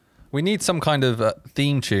We need some kind of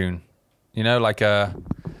theme tune, like a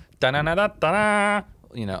da-na-na-da-da-da,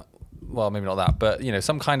 well, maybe not that, but,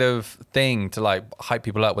 some kind of thing to like hype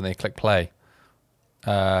people up when they click play.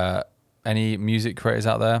 Any music creators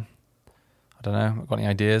out there? I don't know. Got any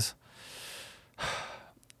ideas?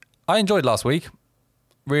 I enjoyed last week.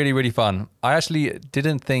 Really, really fun. I actually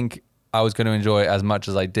didn't think I was going to enjoy it as much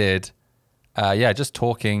as I did. Just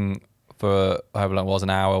talking for however long it was,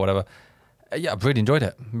 an hour or whatever. I really enjoyed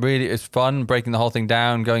it. Really, it's fun breaking the whole thing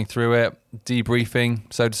down, going through it,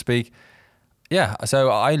 debriefing, so to speak. Yeah, so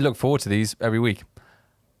I look forward to these every week.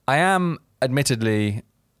 I am admittedly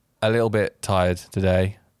a little bit tired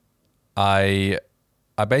today. I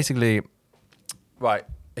basically... Right,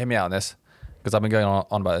 hear me out on this, because I've been going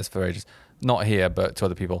on about this for ages. Not here, but to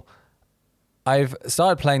other people. I've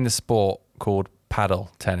started playing this sport called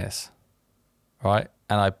paddle tennis, right?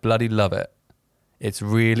 And I bloody love it. It's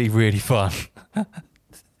really, really fun.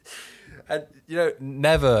 And,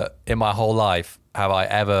 never in my whole life have I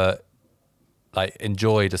ever like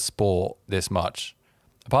enjoyed a sport this much.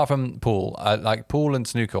 Apart from pool, I like pool and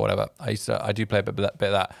snooker or whatever. I do play a bit of that,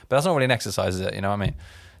 but that's not really an exercise, is it? You know what I mean?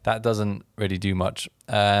 That doesn't really do much.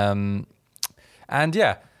 And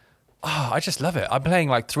yeah, I just love it. I'm playing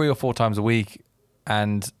like 3 or 4 times a week,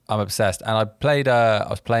 and I'm obsessed. And I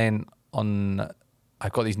was playing on.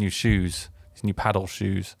 I've got these new shoes, these new paddle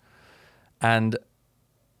shoes, and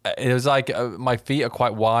it was like my feet are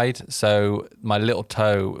quite wide, so my little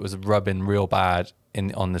toe was rubbing real bad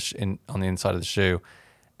on the inside of the shoe,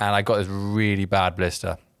 and I got this really bad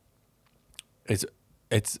blister. It's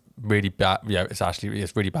really bad. Yeah, it's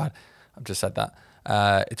really bad. I've just said that.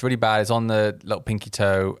 It's really bad. It's on the little pinky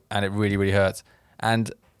toe, and it really, really hurts.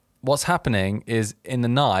 And what's happening is in the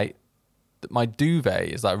night, my duvet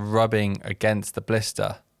is like rubbing against the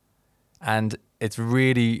blister, and it's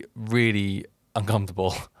really, really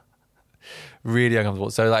uncomfortable. Really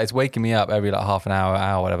uncomfortable. So like it's waking me up every like half an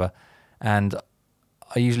hour, whatever. And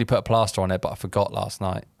I usually put a plaster on it, but I forgot last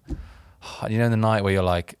night. In the night where you're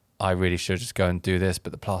like, I really should just go and do this,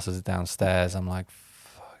 but the plasters are downstairs. I'm like,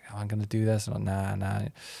 fuck, am I going to do this? I'm like, nah. And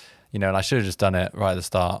I should have just done it right at the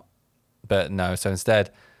start. But no, so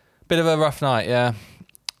instead, bit of a rough night, yeah.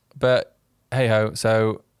 But hey ho,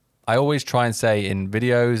 so I always try and say in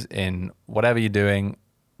videos, in whatever you're doing,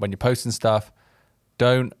 when you're posting stuff,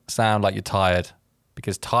 don't sound like you're tired,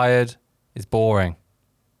 because tired is boring.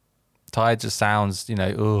 Tired just sounds,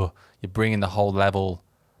 you're bringing the whole level,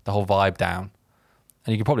 the whole vibe down.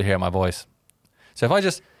 And you can probably hear it in my voice. So if I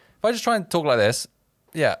just try and talk like this,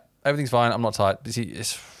 yeah, everything's fine. I'm not tired. You see,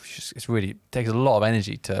 it's really, it takes a lot of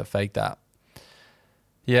energy to fake that.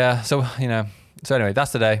 Yeah. So, so anyway,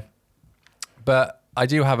 that's the day. But I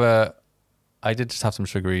did just have some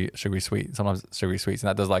sugary sweets, sometimes sugary sweets, and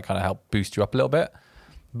that does like kind of help boost you up a little bit.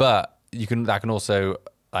 But that can also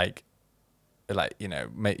you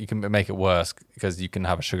can make it worse, because you can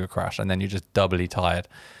have a sugar crash and then you're just doubly tired.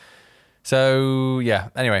 So yeah,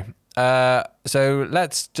 anyway, so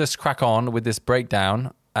let's just crack on with this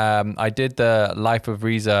breakdown. I did the Life of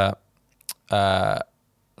Riza video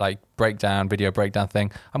breakdown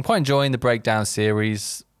thing. I'm quite enjoying the breakdown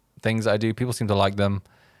series things that I do. People seem to like them.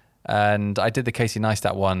 And I did the Casey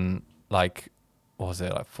Neistat one, like, what was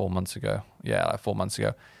it, like 4 months ago? Yeah, like 4 months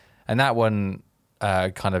ago. And that one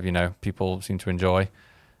kind of, people seem to enjoy.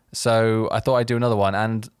 So I thought I'd do another one.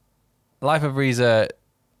 And Life of Riza,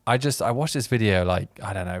 I watched this video like,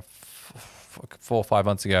 I don't know, 4 or 5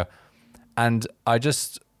 months ago. And I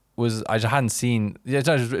just hadn't seen,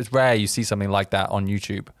 it's rare you see something like that on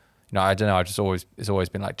YouTube. I don't know, it's always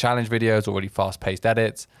been like challenge videos or really fast-paced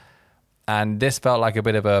edits. And this felt like a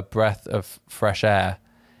bit of a breath of fresh air.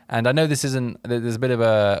 And I know there's a bit of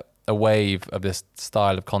a wave of this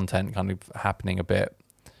style of content kind of happening a bit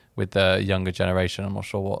with the younger generation. I'm not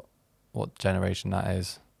sure what generation that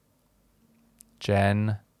is.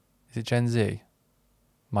 Is it Gen Z?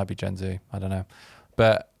 Might be Gen Z. I don't know.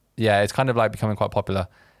 But yeah, it's kind of like becoming quite popular.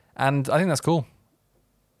 And I think that's cool.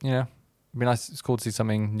 It'd be nice. It's cool to see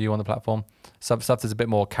something new on the platform. Some stuff that's a bit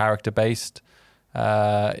more character-based.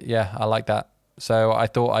 Yeah, I like that. So I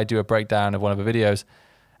thought I'd do a breakdown of one of the videos.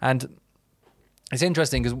 And it's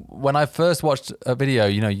interesting because when I first watched a video,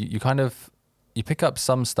 you pick up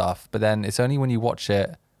some stuff, but then it's only when you watch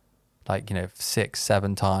it like,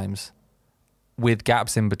 6-7 times with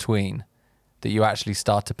gaps in between that you actually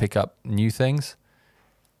start to pick up new things.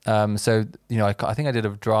 So, I think I did a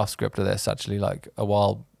draft script of this actually like a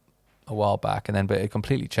while back, but it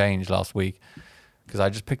completely changed last week because I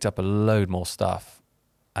just picked up a load more stuff,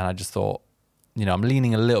 and I just thought, I'm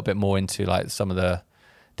leaning a little bit more into like some of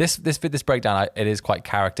this breakdown. It is quite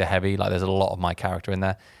character heavy. Like there's a lot of my character in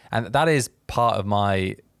there, And that is part of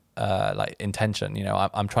my like intention. You know,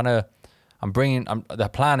 the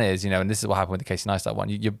plan is, you know, and this is what happened with the Casey Neistat one.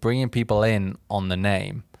 You're bringing people in on the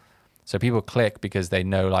name. So people click because they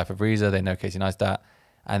know Life of Riza, they know Casey Neistat,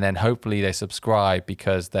 and then hopefully they subscribe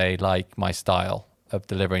because they like my style of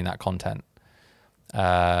delivering that content.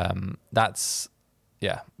 That's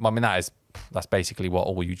basically what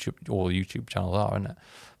all YouTube channels are, isn't it?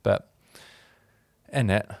 But isn't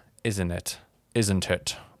it?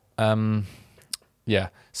 Yeah.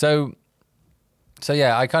 So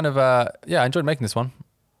yeah, I kind of I enjoyed making this one.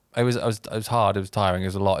 It was hard, it was tiring, it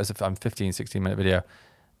was a lot. It's a 15-16 minute video.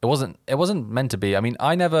 It wasn't meant to be. I mean,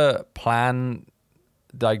 I never plan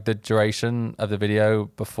like the duration of the video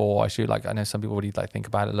before I shoot. Like, I know some people really like think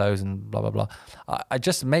about it loads and blah blah blah. I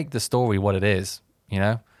just make the story what it is, you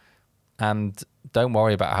know, and don't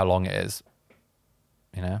worry about how long it is,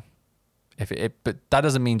 you know. But that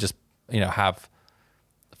doesn't mean just, you know, have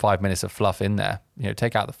 5 minutes of fluff in there. You know,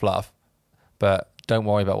 take out the fluff, but don't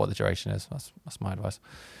worry about what the duration is. That's my advice.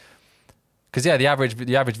 Because yeah, the average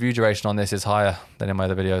view duration on this is higher than in my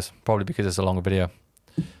other videos, probably because it's a longer video.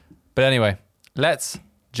 But anyway, let's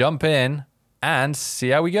jump in and see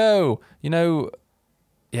how we go. You know,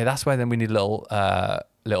 yeah, that's where then we need a little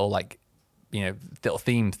like, you know, little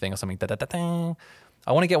theme thing or something. Da-da-da-da.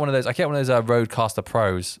 I want to get one of those. I get one of those Rodecaster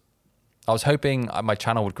Pros. I was hoping my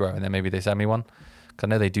channel would grow and then maybe they send me one, because I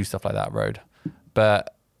know they do stuff like that, Rode.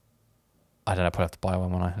 But I don't know, probably have to buy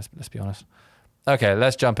one when let's be honest. Okay,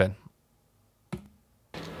 let's jump in.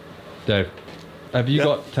 Dave, have you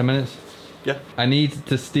got 10 minutes? Yeah. I need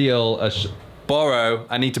to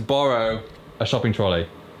borrow a shopping trolley.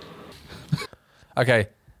 Okay,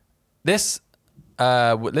 this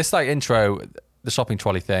like intro, the shopping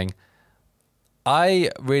trolley thing, I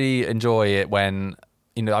really enjoy it when,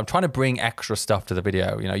 you know, I'm trying to bring extra stuff to the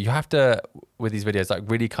video. You know, you have to, with these videos, like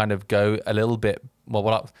really kind of go a little bit,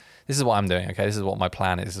 this is what I'm doing, okay? This is what my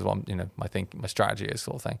plan is. This is what I'm, you know, my strategy is,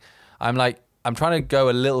 sort of thing. I'm trying to go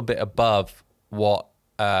a little bit above what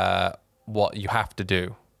you have to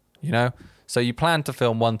do, you know? So you plan to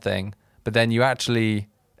film one thing, but then you actually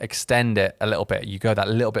extend it a little bit. You go that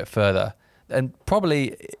little bit further. And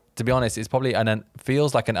probably, to be honest, it's probably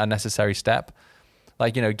feels like an unnecessary step.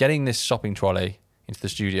 Like, you know, getting this shopping trolley into the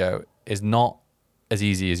studio is not as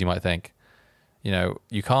easy as you might think. You know,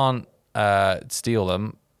 you can't steal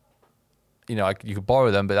them. You know, you could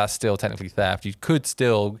borrow them, but that's still technically theft. You could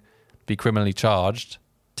still be criminally charged,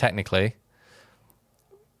 technically.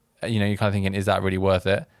 You know, you're kind of thinking, is that really worth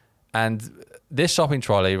it? And this shopping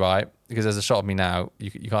trolley, right, because there's a shot of me now,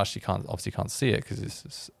 you obviously can't see it because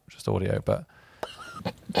it's just audio, but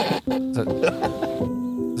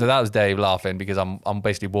so that was Dave laughing because I'm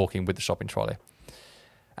basically walking with the shopping trolley.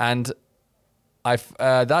 And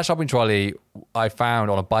that shopping trolley I found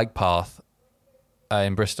on a bike path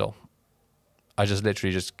in Bristol. I just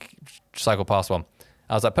literally cycled past one.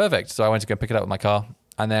 I was like, perfect. So I went to go pick it up with my car,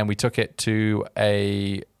 and then we took it to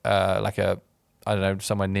I don't know,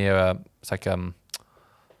 somewhere near it's like a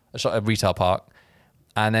retail park,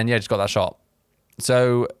 and then just got that shot.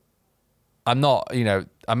 So I'm not, you know,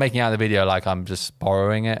 I'm making out the video like I'm just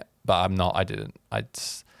borrowing it, but I'm not. I didn't. I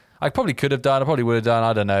probably could have done. I probably would have done.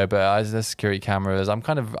 I don't know. But there's security cameras. I'm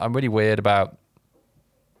really weird about.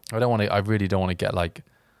 I really don't want to get like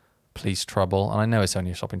police trouble. And I know it's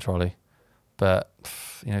only a shopping trolley, but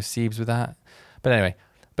you know, Siebes with that. But anyway.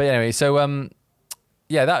 So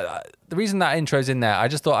that the reason that intro's in there, I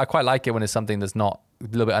just thought I quite like it when it's something that's not a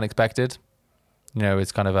little bit unexpected. You know,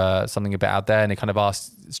 it's kind of something a bit out there, and it kind of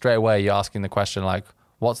asks straight away. You're asking the question like,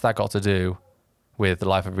 what's that got to do with the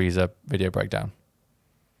Life of Riza video breakdown?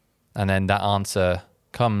 And then that answer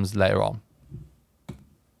comes later on.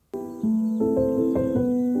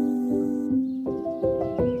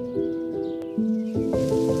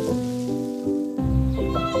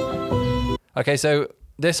 Okay, so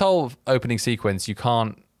this whole opening sequence,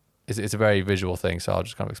 it's a very visual thing, so I'll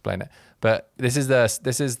just kind of explain it. But this is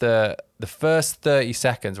the first 30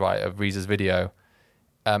 seconds, right, of Riza's video.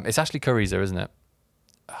 It's actually Riza, isn't it?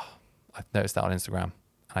 Oh, I've noticed that on Instagram, and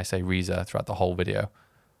I say Riza throughout the whole video.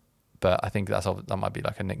 But I think that might be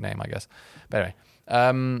like a nickname, I guess. But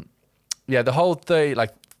anyway, the whole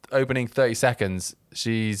opening 30 seconds,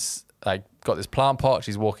 she's like got this plant pot.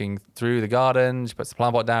 She's walking through the garden. She puts the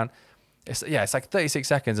plant pot down. It's like 36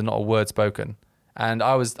 seconds and not a word spoken. And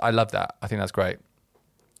I love that. I think that's great.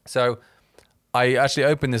 So I actually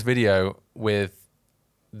opened this video with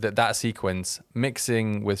that sequence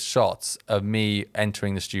mixing with shots of me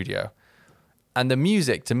entering the studio. And the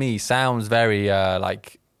music to me sounds very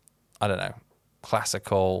I don't know,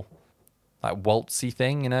 classical, like waltzy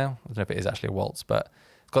thing, you know? I don't know if it is actually a waltz, but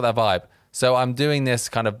got that vibe. So I'm doing this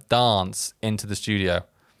kind of dance into the studio,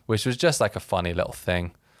 which was just like a funny little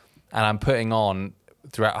thing. And I'm putting on,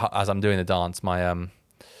 throughout as I'm doing the dance, my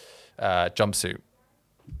jumpsuit.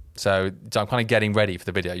 So I'm kind of getting ready for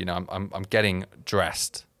the video. You know, I'm getting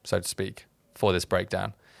dressed, so to speak, for this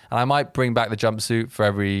breakdown. And I might bring back the jumpsuit for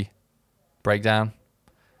every breakdown.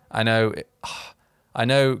 I know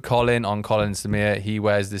Colin on Colin Samir, he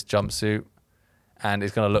wears this jumpsuit, and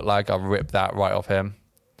it's going to look like I've ripped that right off him.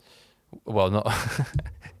 Well, not...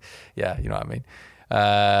 yeah, you know what I mean.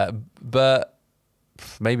 But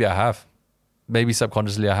maybe I have. Maybe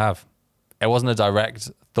subconsciously I have. It wasn't a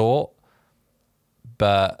direct thought,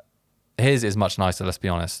 but his is much nicer, let's be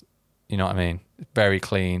honest. You know what I mean? Very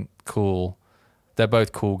clean, cool. They're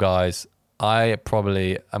both cool guys. I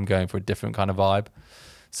probably am going for a different kind of vibe.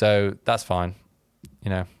 So that's fine, you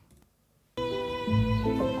know.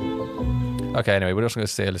 Okay, anyway, we're just going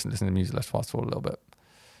to sit here, listen to the music. Let's fast forward a little bit.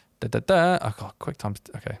 Oh, God, quick time.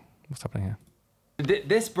 Okay, what's happening here?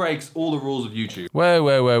 This breaks all the rules of YouTube.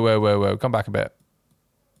 Whoa. Come back a bit.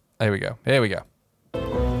 Here we go.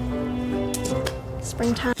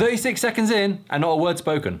 Springtime. 36 seconds in and not a word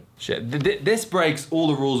spoken. Shit. This breaks all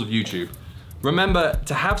the rules of YouTube. Remember,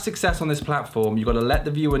 to have success on this platform, you've got to let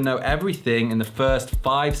the viewer know everything in the first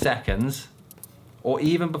 5 seconds, or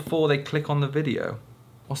even before they click on the video.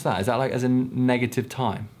 What's that? Is that like as in negative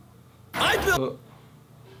time?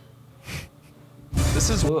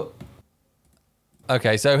 This is what.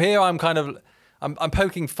 Okay, so here I'm kind of, I'm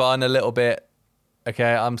poking fun a little bit.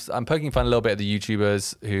 Okay, I'm poking fun a little bit at the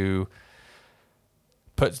YouTubers who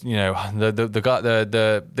put, you know,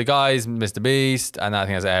 the guys, Mr. Beast, and I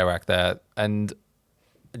think there's Airrack there, and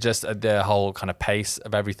just their whole kind of pace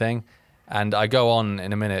of everything. And I go on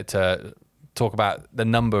in a minute to talk about the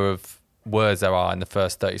number of words there are in the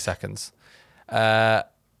first 30 seconds. I'm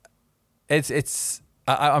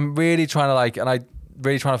really trying to like, and I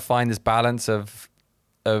really trying to find this balance of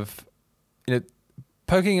you know,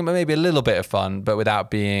 poking maybe a little bit of fun, but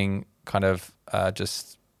without being kind of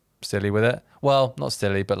just silly with it. Well, not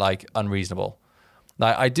silly, but like unreasonable.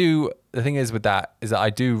 Like the thing is with that is that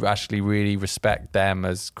I do actually really respect them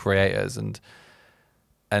as creators, and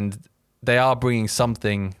they are bringing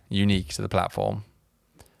something unique to the platform.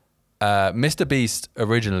 Mr. Beast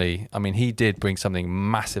originally, I mean, he did bring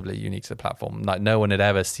something massively unique to the platform. Like no one had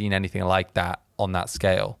ever seen anything like that on that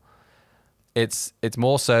scale. It's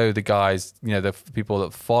more so the guys, you know, the people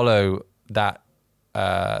that follow that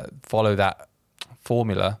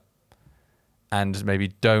formula and maybe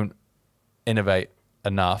don't innovate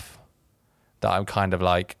enough, that I'm kind of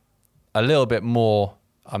like a little bit more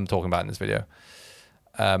I'm talking about in this video,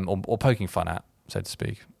 or poking fun at, so to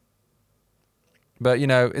speak. But you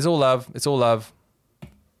know, it's all love. It's all love.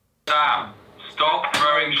 Sam, stop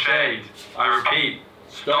throwing shade. I repeat,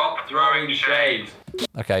 stop throwing shade.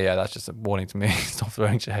 Okay, yeah, that's just a warning to me. Stop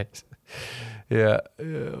throwing shade. Yeah,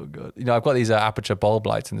 oh god. You know, I've got these Aperture bulb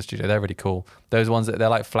lights in the studio. They're really cool. Those ones that they're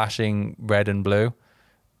like flashing red and blue.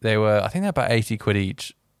 They were, I think they're about 80 quid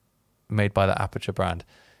each, made by the Aperture brand,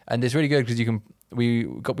 and it's really good because you can. We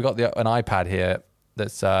got an iPad here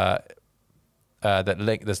that's that's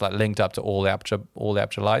like linked up to all the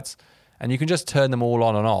Aperture lights, and you can just turn them all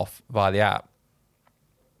on and off via the app,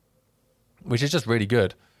 which is just really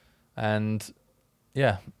good. And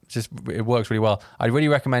yeah, it works really well. I really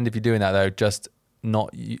recommend, if you're doing that though, just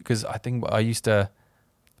not, because I think we used to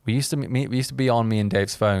be on me and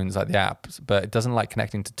Dave's phones, like the apps, but it doesn't like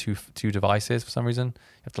connecting to two devices for some reason.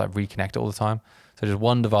 You have to like reconnect it all the time. So just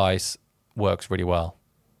one device works really well.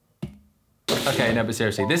 Okay, no, but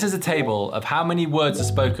seriously, this is a table of how many words are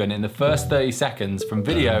spoken in the first 30 seconds from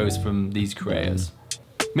videos from these creators.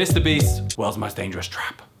 Mr. Beast, world's most dangerous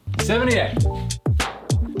trap. 78.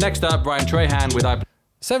 Next up, Brian Trahan with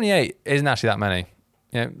 78 isn't actually that many.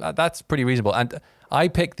 You know, that's pretty reasonable. And I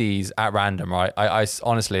picked these at random, right? I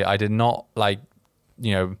honestly, I did not like,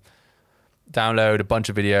 you know, download a bunch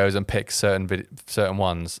of videos and pick certain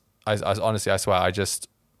ones. I honestly, I swear, I just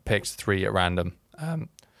picked 3 at random.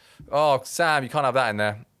 Oh, Sam, you can't have that in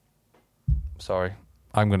there. Sorry.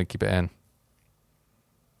 I'm going to keep it in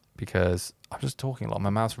because I'm just talking a lot. My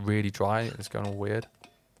mouth's really dry. It's going all weird.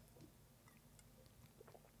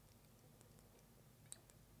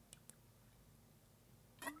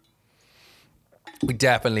 We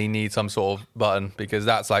definitely need some sort of button because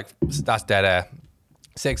that's dead air.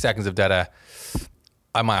 6 seconds of dead air.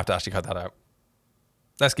 I might have to actually cut that out.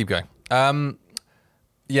 Let's keep going.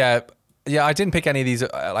 Yeah, I didn't pick any of these.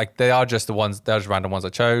 Like, they are just the ones, they're just random ones I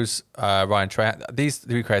chose. Ryan Trahan. These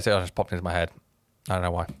 3 creators just popped into my head. I don't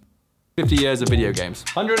know why. 50 years of video games.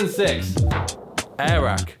 106.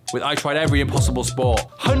 Arak with I tried every impossible sport.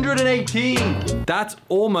 118. That's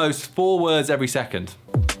almost 4 words every second.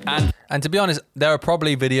 And to be honest, there are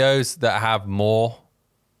probably videos that have more.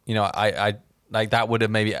 You know, I like that would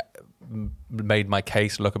have maybe made my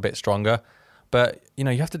case look a bit stronger. But you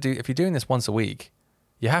know, you have to do, if you're doing this once a week,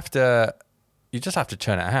 you just have to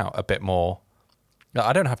churn it out a bit more.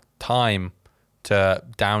 I don't have time to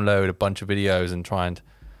download a bunch of videos and try and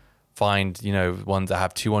find, you know, ones that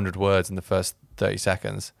have 200 words in the first 30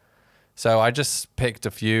 seconds. So I just picked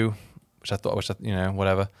a few, which I thought, you know,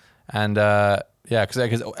 whatever. And yeah,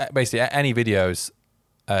 because basically any videos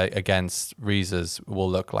against Riza's will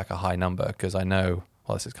look like a high number because I know,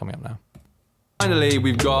 well, this is coming up now. Finally,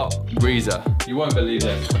 we've got Riza. You won't believe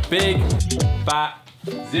this. Big, fat,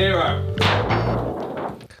 0.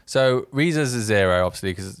 So Riza's a 0,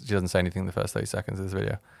 obviously, because she doesn't say anything in the first 30 seconds of this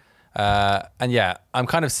video. And yeah,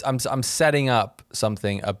 I'm setting up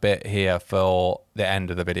something a bit here for the end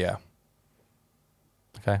of the video.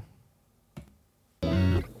 Okay.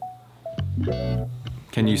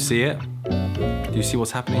 Can you see it? Do you see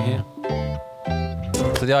what's happening here?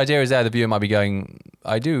 So the idea is there, the viewer might be going,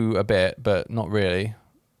 I do a bit, but not really.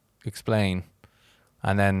 Explain.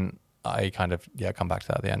 And then I kind of, come back to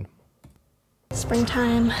that at the end.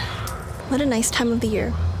 Springtime. What a nice time of the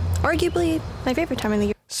year. Arguably my favorite time of the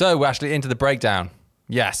year. So we're actually into the breakdown.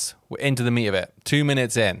 Yes, we're into the meat of it. 2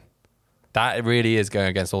 minutes in. That really is going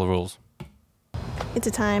against all the rules. It's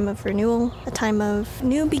a time of renewal, a time of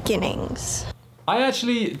new beginnings. I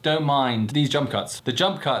actually don't mind these jump cuts. The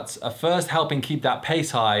jump cuts are first helping keep that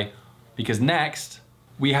pace high because next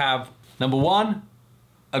we have, number 1,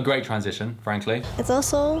 a great transition, frankly. It's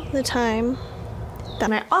also the time that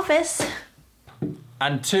my office.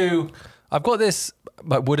 And 2, I've got this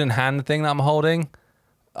wooden hand thing that I'm holding.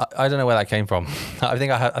 I don't know where that came from. I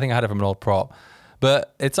think I had it from an old prop,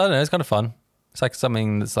 but I don't know, it's kind of fun. It's like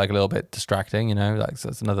something that's like a little bit distracting, you know, like so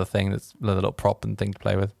it's another thing that's another little prop and thing to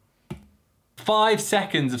play with. 5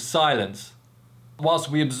 seconds of silence whilst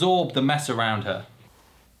we absorb the mess around her.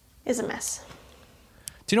 Is a mess.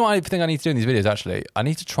 Do you know what I think I need to do in these videos, actually? I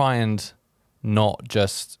need to try and not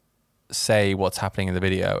just say what's happening in the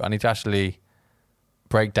video. I need to actually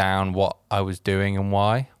break down what I was doing and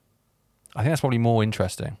why. I think that's probably more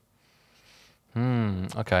interesting.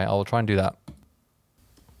 Okay, I'll try and do that.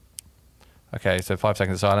 Okay, so 5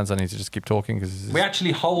 seconds of silence. I need to just keep talking because we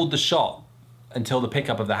actually hold the shot until the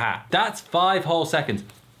pickup of the hat. That's 5 whole seconds.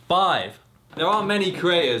 5. There aren't many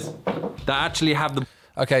creators that actually have the...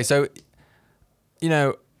 Okay, so, you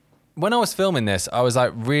know, when I was filming this, I was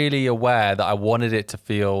like really aware that I wanted it to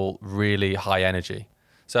feel really high energy.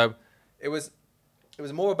 So it was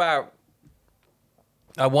more about,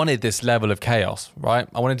 I wanted this level of chaos, right?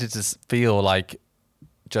 I wanted it to feel like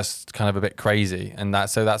just kind of a bit crazy. And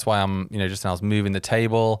that's why I'm, you know, just now I was moving the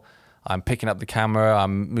table, I'm picking up the camera,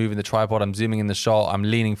 I'm moving the tripod, I'm zooming in the shot, I'm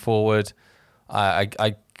leaning forward.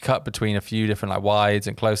 I cut between a few different like wides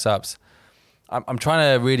and close-ups. I'm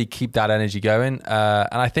trying to really keep that energy going.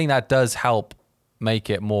 And I think that does help make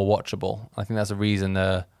it more watchable. I think that's the reason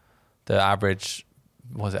the average,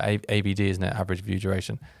 was it AVD, isn't it? Average view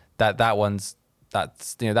duration.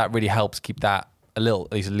 That's you know, that really helps keep that a little,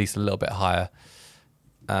 at least a little bit higher.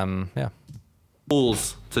 Yeah.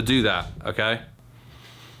 Tools to do that, okay?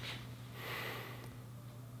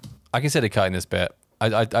 I consider cutting this bit.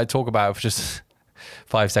 I talk about just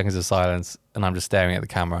 5 seconds of silence and I'm just staring at the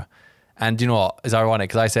camera. And you know what? It's ironic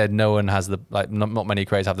because I said no one has not many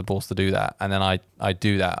creators have the balls to do that. And then I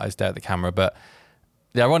do that. I stare at the camera. But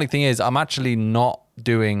the ironic thing is I'm actually not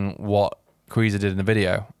doing what Riza did in the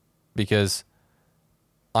video because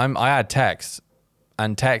I add text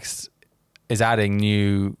and text is adding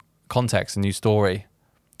new context and new story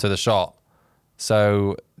to the shot.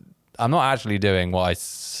 So I'm not actually doing what I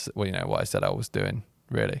said I was doing,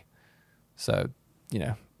 really. So, you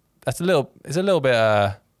know, it's a little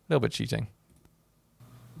bit cheating.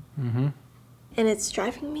 Mm-hmm. And it's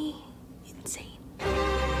driving me insane.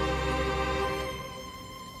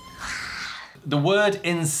 The word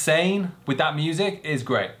insane with that music is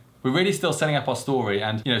great. We're really still setting up our story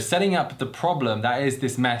and, you know, setting up the problem that is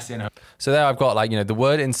this mess in her. So there I've got like, you know, the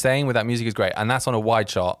word insane with that music is great. And that's on a wide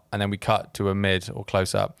shot. And then we cut to a mid or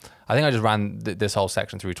close up. I think I just ran this whole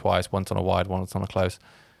section through twice. Once on a wide, once on a close.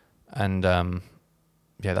 And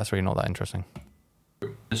yeah, that's really not that interesting.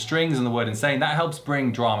 The strings and the word insane, that helps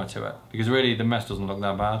bring drama to it. Because really the mess doesn't look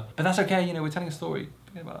that bad. But that's okay, you know, we're telling a story.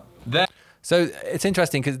 Forget about that. So it's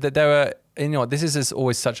interesting because there are, you know, this is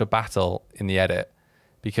always such a battle in the edit.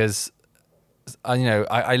 Because, you know,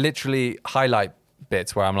 I literally highlight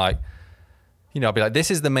bits where I'm like, you know, I'll be like,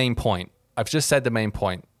 this is the main point. I've just said the main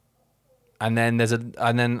point. and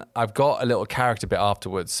then I've got a little character bit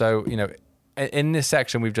afterwards. So, you know, in this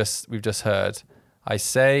section we've just heard, I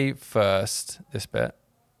say first this bit,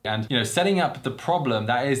 and you know, setting up the problem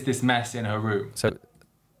that is this mess in her room. So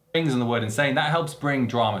things in the word insane, that helps bring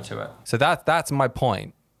drama to it. So that's my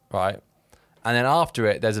point, right? And then after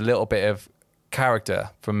it, there's a little bit of character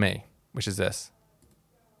from me, which is this.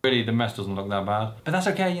 Really, the mess doesn't look that bad, but that's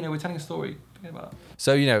okay. You know, we're telling a story. Forget about it.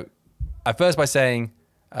 So, you know, at first by saying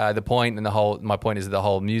the point and my point is the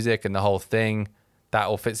whole music and the whole thing, that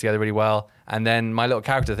all fits together really well. And then my little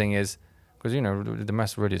character thing is, because, you know, the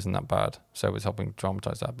mess really isn't that bad. So it's helping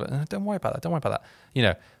dramatize that, but don't worry about that. You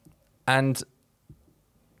know, and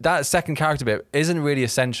that second character bit isn't really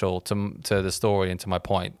essential to the story and to my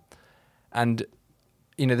point. And,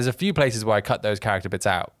 you know, there's a few places where I cut those character bits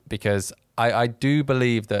out because I do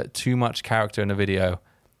believe that too much character in a video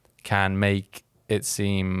can make it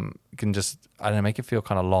seem, make it feel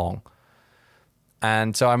kind of long.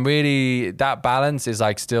 And so that balance is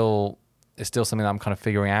like still something that I'm kind of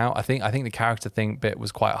figuring out. I think the character thing bit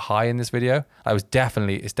was quite high in this video. It's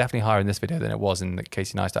definitely higher in this video than it was in the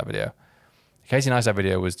Casey Neistat video. The Casey Neistat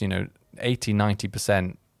video was, you know,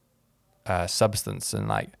 80-90% substance and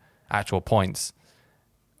like actual points.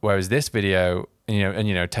 Whereas this video, you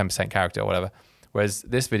know, 10% character or whatever. Whereas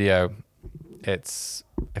this video, it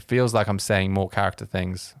feels like I'm saying more character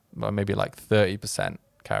things, but maybe like 30%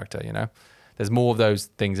 character, you know? There's more of those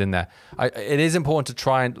things in there. It is important to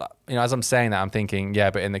try and, you know, as I'm saying that, I'm thinking,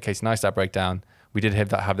 yeah, but in the Casey Neistat breakdown, we did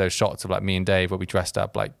have those shots of like me and Dave where we dressed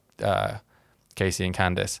up like Casey and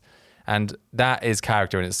Candice. And that is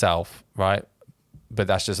character in itself, right? But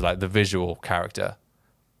that's just like the visual character.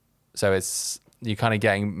 So you're kind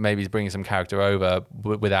of maybe bringing some character over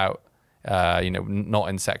without, you know, not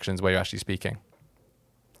in sections where you're actually speaking.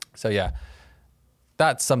 So yeah,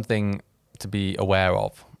 that's something to be aware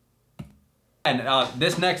of. And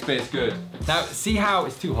this next bit is good. Now, see how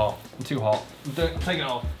it's too hot. I'm too hot. I'm taking it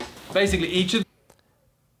off. Basically, each of...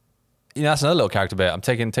 You know, that's another little character bit. I'm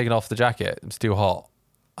taking off the jacket. It's too hot.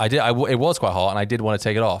 It was quite hot, and I did want to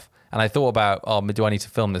take it off. And I thought about, do I need to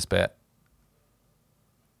film this bit?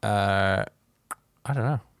 I don't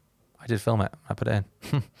know. I did film it. I put it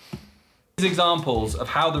in. These examples of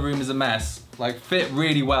how the room is a mess like fit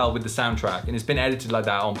really well with the soundtrack, and it's been edited like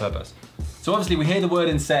that on purpose. So obviously we hear the word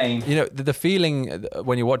insane. You know, the feeling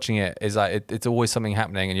when you're watching it is like it's always something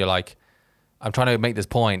happening and you're like, I'm trying to make this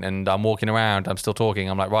point and I'm walking around, I'm still talking.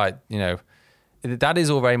 I'm like, right, you know, that is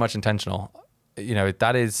all very much intentional. You know,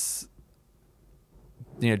 that is,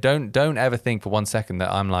 you know, don't ever think for 1 second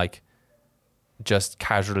that I'm like just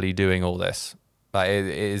casually doing all this. Like it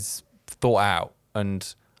is thought out,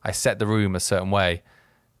 and I set the room a certain way.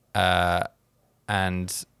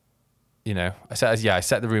 And you know, I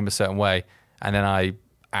set the room a certain way, and then I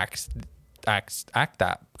act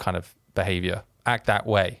that kind of behavior, act that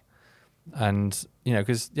way, and you know,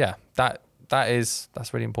 because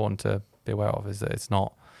that's really important to be aware of, is that it's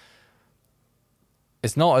not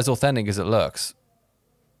as authentic as it looks.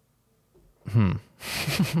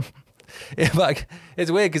 Like,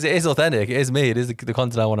 it's weird because it is authentic. It is me. It is the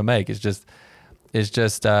content I want to make. It's just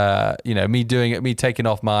you know, me taking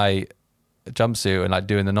off my jumpsuit and like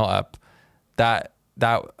doing the knot up. That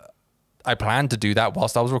I planned to do that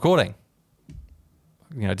whilst I was recording.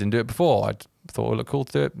 You know, didn't do it before. I thought it would look cool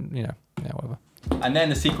to do it. You know, yeah, whatever. And then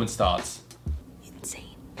the sequence starts.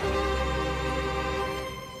 Insane.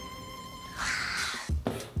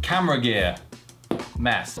 Camera gear,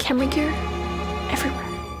 mess. Camera gear everywhere.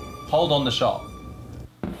 Hold on the shot.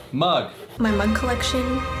 Mug. My mug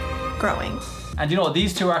collection growing. And you know what?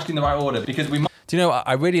 These two are actually in the right order because we. Do you know?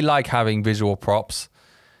 I really like having visual props,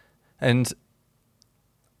 and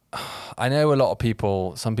I know a lot of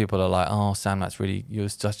people. Some people are like, "Oh, Sam, you're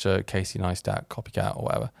such a Casey Neistat copycat or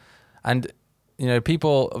whatever." And you know,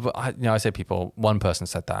 people. You know, I say people. One person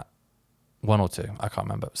said that, one or two. I can't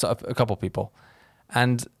remember. So a couple of people,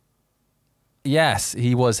 and yes,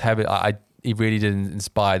 he was heavy. He really did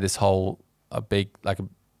inspire this whole a big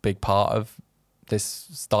part of this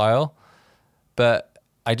style. But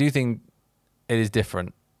I do think it is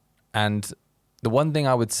different. And the one thing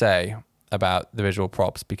I would say about the visual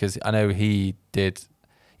props, because I know he did,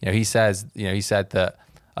 you know, he said that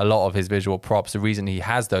a lot of his visual props, the reason he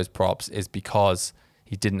has those props is because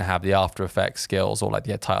he didn't have the After Effects skills or like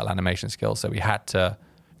the title animation skills. So he had to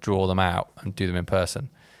draw them out and do them in person.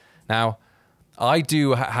 Now, I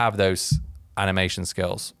do have those animation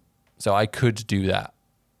skills, so I could do that.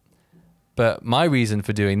 But my reason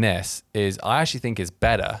for doing this is I actually think it's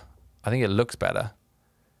better. I think it looks better.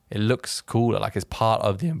 It looks cooler, like it's part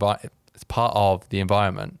of the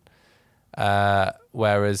environment.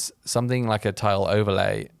 Whereas something like a tile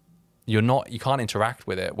overlay, you can't interact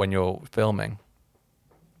with it when you're filming.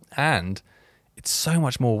 And it's so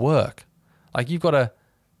much more work. Like you've got to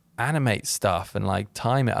animate stuff and like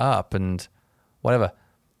time it up and whatever.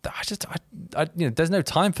 There's no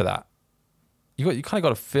time for that. You kind of got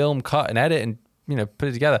to film, cut, and edit, and put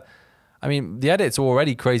it together. I mean, the edit's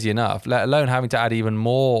already crazy enough, let alone having to add even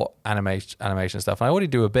more animation stuff. And I already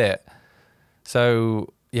do a bit,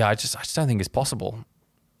 so yeah, I just don't think it's possible.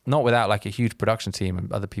 Not without like a huge production team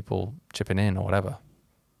and other people chipping in or whatever.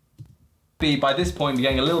 By this point, you're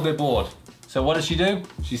getting a little bit bored. So what does she do?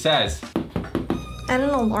 She says, at an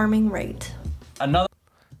alarming rate. Another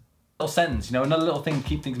little sentence, another little thing to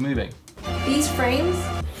keep things moving. These frames.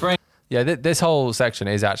 Yeah, this whole section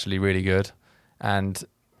is actually really good, and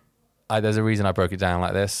there's a reason I broke it down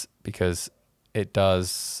like this, because it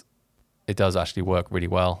does actually work really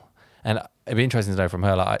well. And it'd be interesting to know from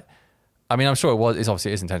her. Like, I mean, I'm sure it's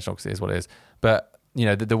obviously intentional because it is what it is. But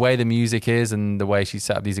the way the music is and the way she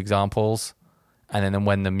set up these examples, and then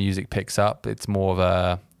when the music picks up, it's more of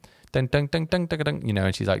a dun dun dun dun dun dun,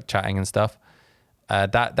 and she's like chatting and stuff.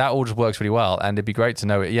 That all just works really well, and it'd be great to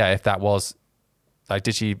know if that was like,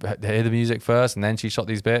 did she hear the music first and then she shot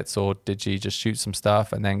these bits, or did she just shoot some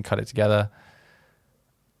stuff and then cut it together?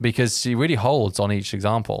 Because she really holds on each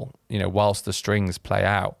example, whilst the strings play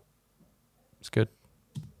out. It's good.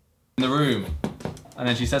 In the room, and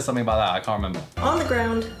then she says something about that. I can't remember. On the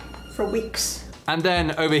ground for weeks. And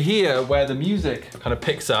then over here, where the music kind of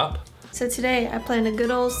picks up. So today I planned a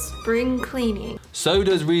good old spring cleaning. So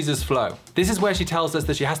does Riza's flow. This is where she tells us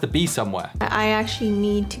that she has to be somewhere. I actually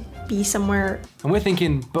need to be somewhere. And we're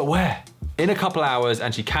thinking, but where? In a couple hours,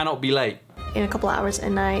 and she cannot be late. In a couple hours,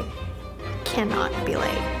 and I cannot be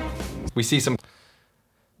late. We see some.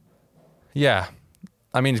 Yeah,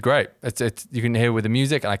 I mean, it's great. It's you can hear with the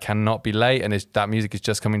music, and I cannot be late, and that music is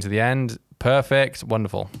just coming to the end. Perfect,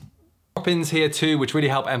 wonderful. Drop-ins here too, which really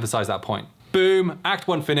help emphasize that point. Boom, Act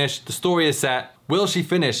 1 finished, the story is set. Will she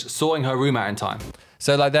finish sorting her room out in time?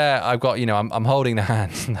 So like there, I've got, I'm holding the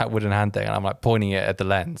hand, that wooden hand thing, and I'm like pointing it at the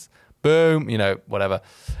lens. Boom, whatever.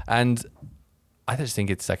 And I just think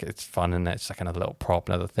it's fun, and it's like another little prop,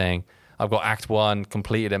 another thing. I've got Act 1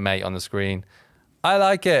 completed, and mate on the screen. I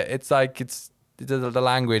like it. It's like, the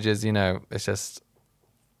language is, it's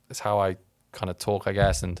how I kind of talk, I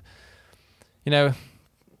guess. And, at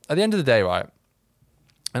the end of the day, right?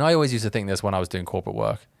 And I always used to think this when I was doing corporate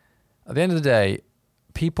work. At the end of the day,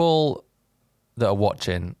 people that are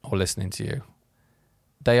watching or listening to you,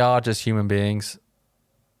 they are just human beings.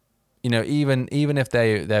 Even if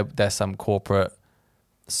they're some corporate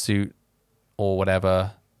suit or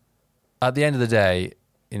whatever, at the end of the day,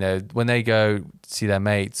 when they go see their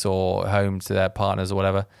mates or home to their partners or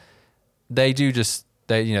whatever, they do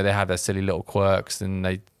they have their silly little quirks and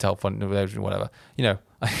they tell fun, whatever. I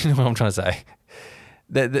know what I'm trying to say.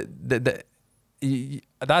 That's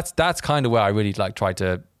kind of where I really try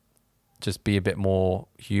to just be a bit more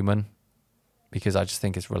human, because I just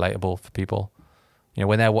think it's relatable for people.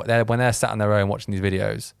 When they're sat on their own watching these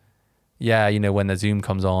videos, when the Zoom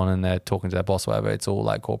comes on and they're talking to their boss or whatever, it's all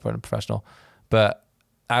like corporate and professional. But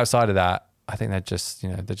outside of that, I think they're just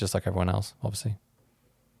like everyone else, obviously.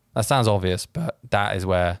 That sounds obvious, but that is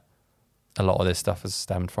where a lot of this stuff has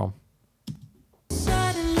stemmed from.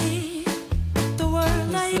 Suddenly, the world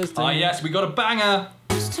Oh yes, we got a banger.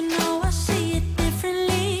 used to know, I see it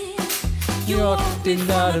differently. You're acting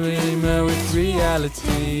out of with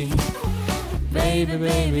reality. Baby,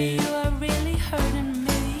 baby. You are really hurting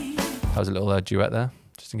me. That was a little duet there,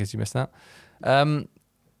 just in case you missed that.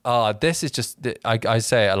 This is just, I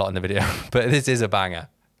say it a lot in the video, but this is a banger.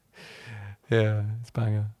 Yeah, it's a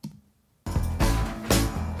banger.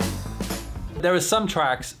 There are some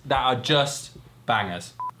tracks that are just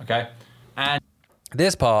bangers, okay? And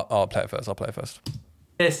this part, I'll play it first.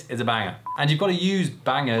 This is a banger. And you've got to use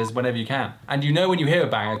bangers whenever you can. And when you hear a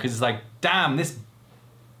banger, because it's like, damn, this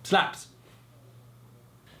slaps.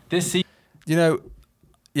 Yeah,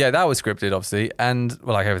 that was scripted, obviously. And,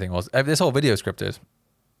 well, like everything was. This whole video is scripted.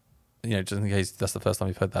 Just in case that's the first time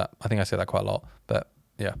you've heard that. I think I say that quite a lot, but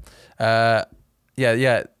yeah.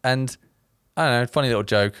 Yeah. And I don't know, funny little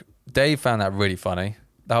joke. Dave found that really funny.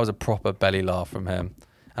 That was a proper belly laugh from him.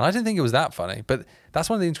 And I didn't think it was that funny, but that's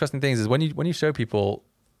one of the interesting things is when you show people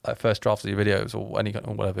like first drafts of your videos or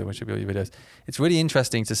whatever, when you show people your videos, it's really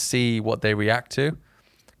interesting to see what they react to.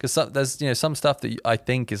 Because there's some stuff that I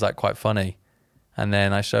think is like quite funny, and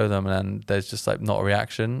then I show them and there's just like not a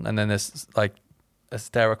reaction, and then there's like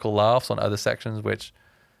hysterical laughs on other sections which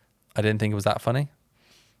I didn't think was that funny.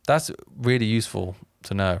 That's really useful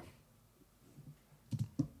to know.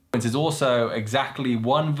 Is also exactly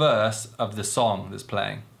one verse of the song that's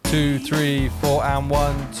playing. 2, 3, 4, and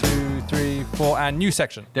 1, 2, 3, 4, and new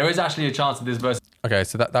section. There is actually a chance that this verse. Okay,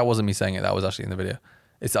 so that wasn't me saying it. That was actually in the video.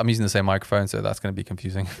 I'm using the same microphone, so that's going to be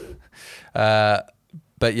confusing.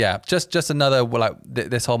 But yeah, just another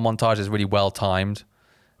this whole montage is really well timed.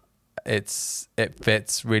 It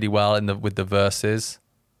fits really well with the verses,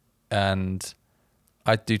 and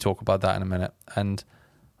I do talk about that in a minute. And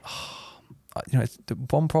it's the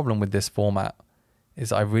one problem with this format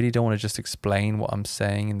is I really don't want to just explain what I'm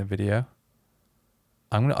saying in the video.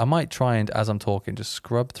 I might try and, as I'm talking, just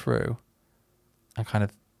scrub through and kind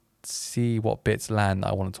of see what bits land that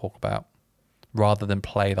I want to talk about, rather than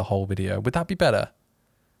play the whole video. Would that be better?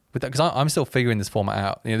 Because I'm still figuring this format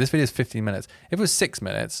out. This video is 15 minutes. If it was 6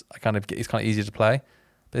 minutes, it's kind of easier to play.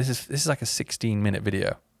 But this is like a 16-minute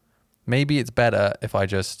video. Maybe it's better if I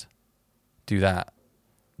just do that.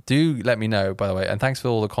 Do let me know, by the way. And thanks for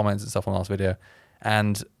all the comments and stuff on the last video,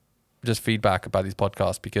 and just feedback about these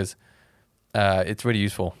podcasts, because it's really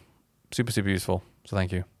useful, super useful. So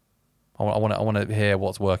thank you. I want to hear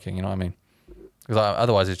what's working. You know what I mean? Because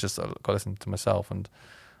otherwise, it's just I've got to listen to myself, and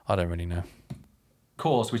I don't really know.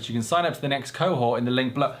 Course, which you can sign up to the next cohort in the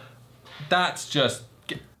link below. That's just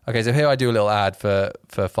okay. So here I do a little ad for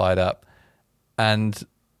Fired Up, and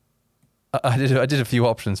I did a few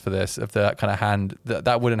options for this of the kind of hand.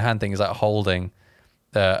 That wooden hand thing is like holding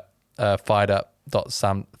the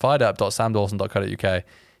firedup.samdawson.co.uk.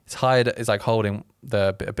 It's like holding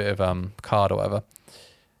a bit of card or whatever.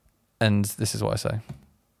 And this is what I say.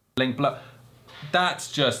 Link below.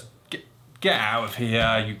 That's just get out of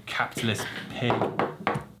here, you capitalist pig.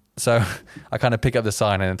 So I kind of pick up the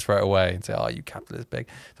sign and then throw it away and say, "Oh, you capitalist pig."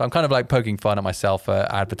 So I'm kind of like poking fun at myself for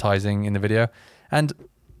advertising in the video. And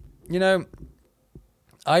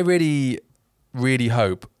I really, really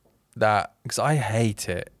hope that, because I hate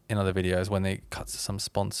it in other videos when they cut to some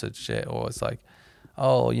sponsored shit, or it's like,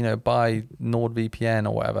 oh, buy NordVPN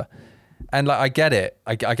or whatever. And like, I get it.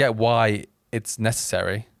 I get why it's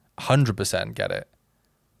necessary. 100% get it.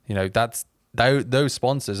 That's those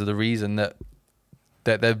sponsors are the reason that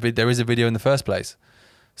there is a video in the first place.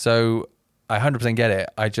 So I 100% get it.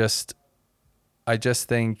 I just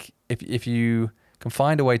think if you can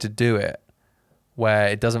find a way to do it where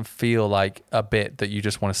it doesn't feel like a bit that you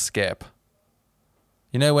just want to skip.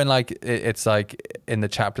 When like it's like in the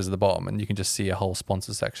chapters at the bottom and you can just see a whole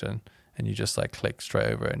sponsor section and you just like click straight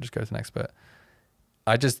over it and just go to the next bit.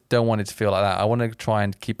 I just don't want it to feel like that. I want to try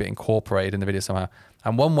and keep it incorporated in the video somehow.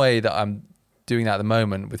 And one way that I'm doing that at the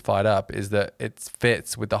moment with Fired Up is that it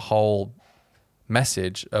fits with the whole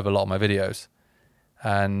message of a lot of my videos.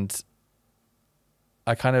 And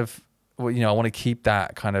I kind of, I want to keep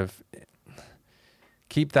that, try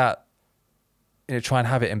and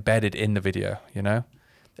have it embedded in the video,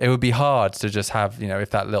 It would be hard to just have, if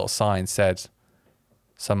that little sign said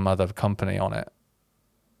some other company on it.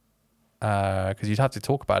 Because you'd have to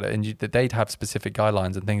talk about it, and they'd have specific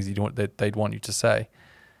guidelines and things they'd want you to say.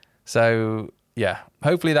 So yeah,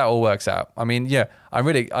 hopefully that all works out. I mean, yeah, I'm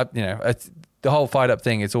really, the whole Fired Up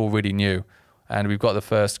thing, it's all really new, and we've got the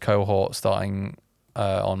first cohort starting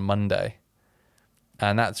on Monday,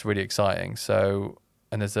 and that's really exciting. So,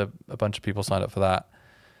 and there's a bunch of people signed up for that.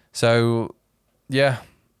 So yeah,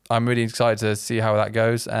 I'm really excited to see how that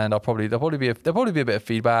goes, and there'll probably be a bit of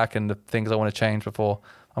feedback and the things I want to change before.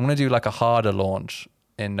 I'm going to do like a harder launch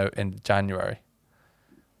in January.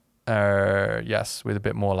 Yes, with a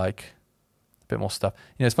bit more stuff.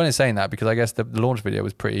 It's funny saying that because I guess the launch video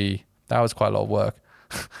was that was quite a lot of work.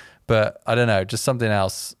 But I don't know, just something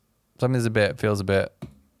else. Something feels a bit. Do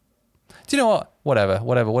you know what? Whatever you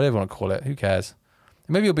want to call it. Who cares?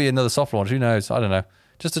 Maybe it'll be another soft launch. Who knows? I don't know.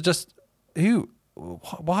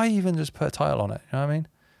 Why even just put a title on it? You know what I mean?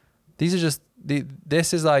 These are just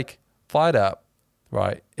this is like Fired Up,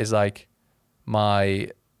 right? Is like my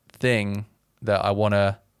thing that I want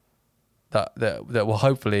to that will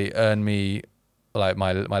hopefully earn me like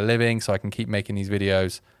my living, so I can keep making these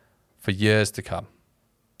videos for years to come.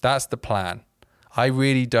 That's the plan. I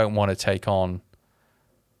really don't want to take on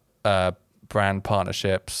brand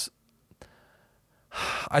partnerships.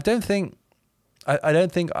 I don't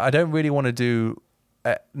really want to do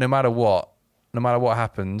no matter what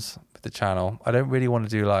happens with the channel. I don't really want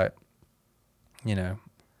to do like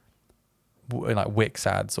Wix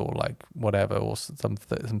ads or like whatever, or some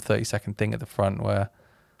 30-second thing at the front where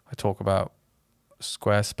I talk about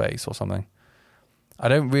Squarespace or something. I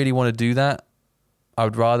don't really want to do that. I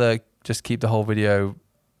would rather just keep the whole video,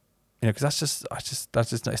 because that's just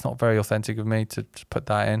it's not very authentic of me to put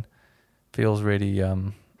that in. Feels really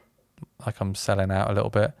like I'm selling out a little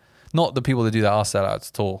bit. Not the people that do that are sellouts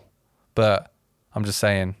at all, but I'm just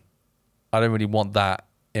saying, I don't really want that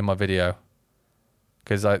in my video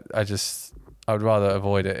because I would rather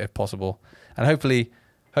avoid it if possible. And hopefully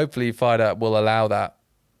Fired Up will allow that.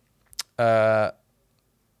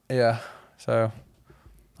 Yeah, so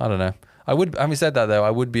I don't know. Having said that though,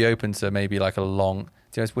 I would be open to maybe like a long,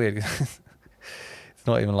 it's weird. It's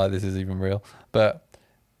not even like this is even real, but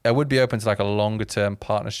I would be open to like a longer term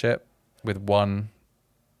partnership with one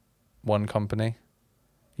company,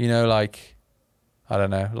 like, I don't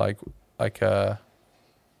know, like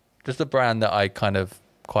just a brand that I kind of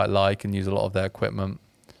quite like and use a lot of their equipment.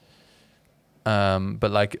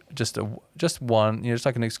 But like just one, just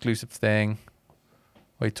like an exclusive thing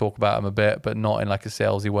where you talk about them a bit, but not in like a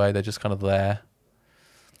salesy way. They're just kind of there.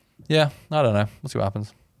 Yeah, I don't know. We'll see what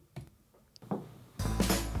happens.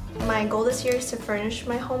 My goal this year is to furnish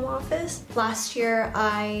my home office. Last year,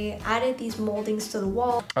 I added these moldings to the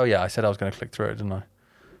wall. Oh yeah, I said I was going to click through it, didn't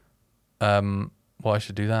I? Well, I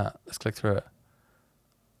should do that. Let's click through it.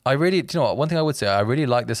 Do you know what? One thing I would say, I really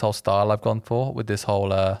like this whole style I've gone for with this whole,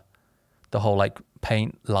 the whole like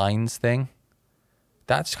paint lines thing.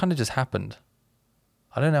 That's kind of just happened.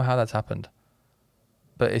 I don't know how that's happened,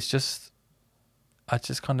 but I just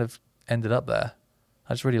kind of ended up there.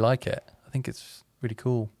 I just really like it. I think it's really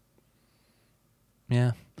cool.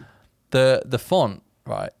 Yeah. The font,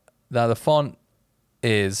 right? Now the font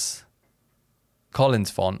is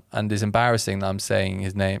Colin's font, and it's embarrassing that I'm saying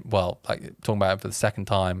his name, well, like talking about it for the second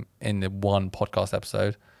time in the one podcast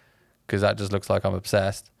episode, because that just looks like I'm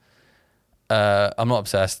obsessed. I'm not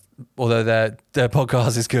obsessed, although their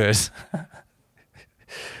podcast is good.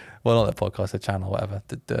 Well, not their podcast, their channel, whatever,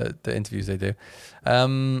 the interviews they do.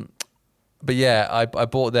 But yeah, I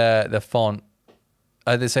bought their font.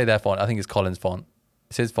 They say their font. I think it's Colin's font.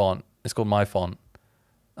 It's his font. It's called my font.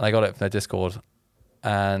 And I got it from their Discord.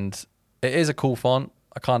 And it is a cool font.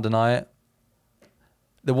 I can't deny it.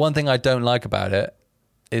 The one thing I don't like about it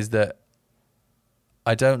is that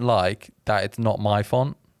I don't like that it's not my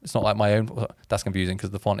font. It's not like my own. That's confusing because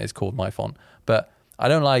the font is called my font. But I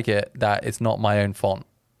don't like it that it's not my own font.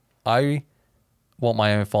 I want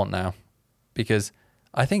my own font now because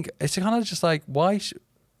I think it's kind of just like, why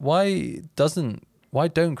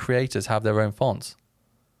don't creators have their own fonts?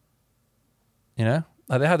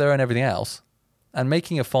 Like they have their own everything else, and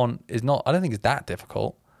making a font is not, I don't think it's that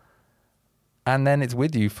difficult. And then it's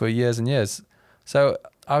with you for years and years. So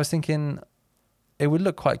I was thinking it would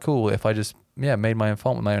look quite cool if I just, made my own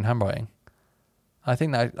font with my own handwriting. I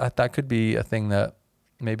think that could be a thing that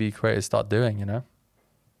maybe creators start doing,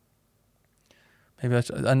 Maybe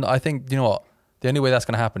and I think, you know what? The only way that's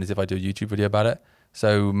going to happen is if I do a YouTube video about it.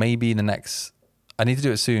 So maybe in the next, I need to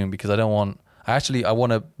do it soon because I want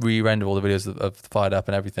to re-render all the videos of Fired Up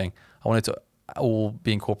and everything. I want it to all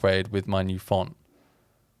be incorporated with my new font.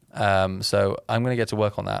 So I'm going to get to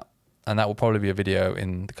work on that. And that will probably be a video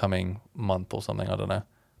in the coming month or something. I don't know.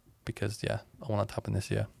 Because, I want that to happen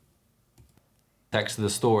this year. Text to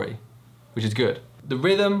the story, which is good. The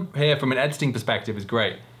rhythm here from an editing perspective is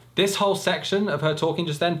great. This whole section of her talking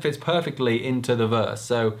just then fits perfectly into the verse.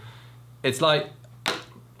 So it's like, do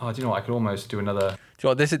you know what? I could almost do another. Do you know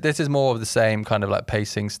what? This is more of the same kind of like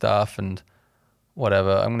pacing stuff and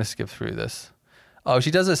whatever. I'm going to skip through this. Oh,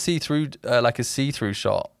 she does a see-through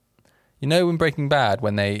shot. In Breaking Bad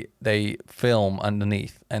when they film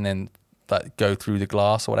underneath and then like go through the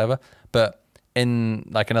glass or whatever, but in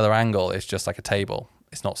like another angle, it's just like a table.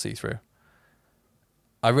 It's not see-through.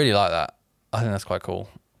 I really like that. I think that's quite cool.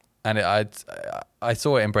 And I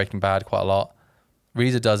saw it in Breaking Bad quite a lot.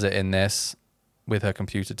 Riza does it in this with her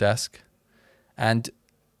computer desk, and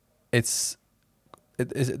it's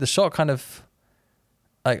the shot kind of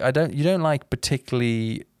like you don't like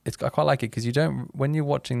particularly. I quite like it because when you're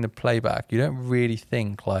watching the playback, you don't really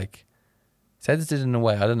think like it's edited in a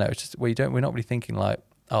way. I don't know. It's just where we're not really thinking like,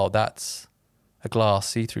 oh, that's a glass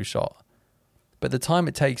see-through shot. But the time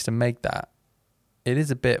it takes to make that, it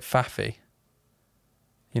is a bit faffy.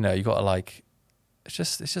 You got to like, it's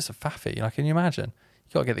just a faffy. Can you imagine?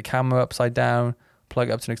 You got to get the camera upside down, plug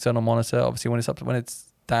it up to an external monitor. Obviously, when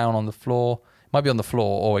it's down on the floor, it might be on the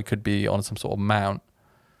floor or it could be on some sort of mount,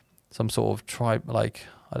 some sort of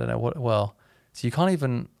I don't know what. Well, so you can't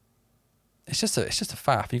even. It's just a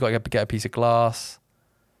faff. You got to get a piece of glass,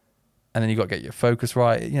 and then you got to get your focus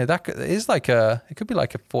right. That is like it could be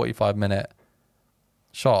like a 45-minute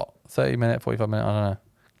shot, 30-minute, 45-minute. I don't know.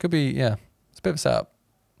 Could be It's a bit of a setup.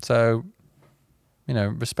 So,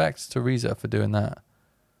 respect to Riza for doing that.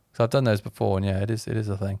 So I've done those before, and it is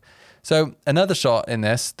a thing. So another shot in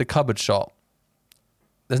this, the cupboard shot.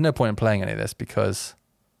 There's no point in playing any of this because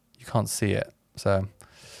you can't see it. So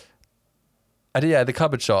Yeah, the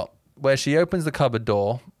cupboard shot where she opens the cupboard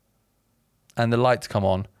door and the lights come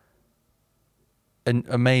on. And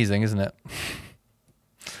amazing, isn't it?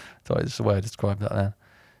 Sorry, that's the way I described that then.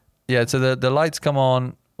 Yeah, so the lights come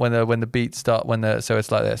on when the beats start, so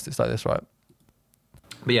it's like this, right?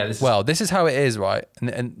 But yeah, this is how it is, right?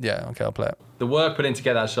 And yeah, okay, I'll play it. the work put in to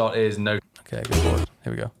get that shot is noted. Okay, go forward.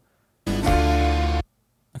 Here we go.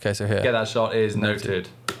 Okay, so here. Get that shot is noted.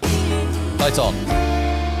 Lights on.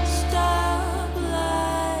 Stop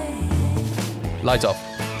light. Lights off.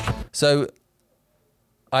 So,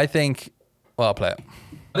 I think... Well, I'll play it.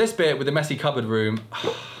 This bit with the messy cupboard room,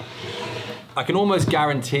 I can almost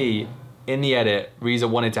guarantee in the edit, Riza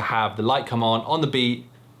wanted to have the light come on the beat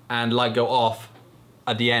and light go off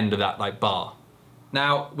at the end of that like bar.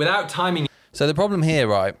 Now, without timing... So the problem here,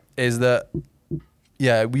 right, is that,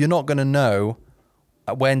 yeah, you're not going to know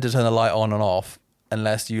when to turn the light on and off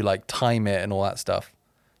unless you like time it and all that stuff.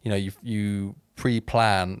 You know, you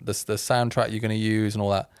pre-plan the soundtrack you're going to use and all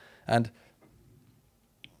that. And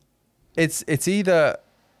it's either...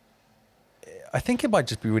 I think it might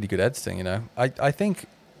just be really good editing, you know. I think...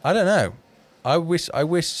 I don't know. I wish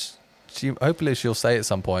she... Hopefully she'll say at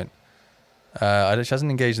some point. She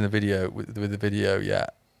hasn't engaged in the video with the video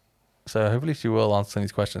yet. So hopefully she will answer some of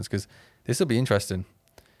these questions because this will be interesting.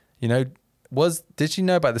 You know, did she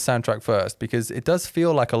know about the soundtrack first? Because it does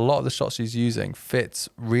feel like a lot of the shots she's using fits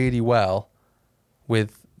really well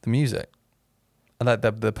with the music. And like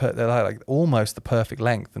they're like almost the perfect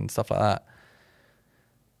length and stuff like that.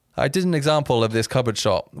 I did an example of this cupboard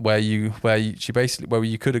shot where she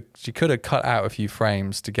could have cut out a few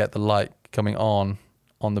frames to get the light coming on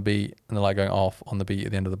the beat and the light going off on the beat at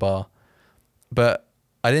the end of the bar. But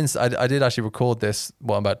I did actually record this,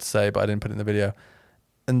 what I'm about to say, but I didn't put it in the video.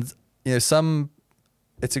 And you know,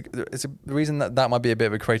 the reason that might be a bit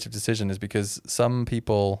of a creative decision is because some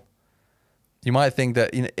people, you might think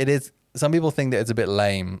that, you know, some people think that it's a bit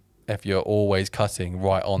lame if you're always cutting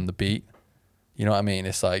right on the beat. You know what I mean?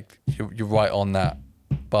 It's like you're right on that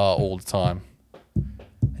bar all the time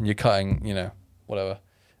and you're cutting, you know, whatever.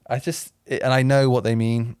 And I know what they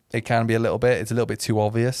mean. It can be it's a little bit too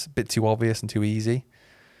obvious and too easy.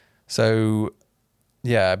 So,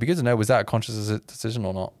 yeah, it'd be good to know, was that a conscious decision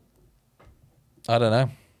or not? I don't know.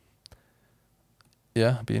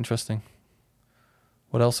 Yeah, it'd be interesting.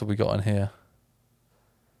 What else have we got in here?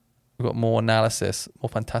 We've got more analysis, more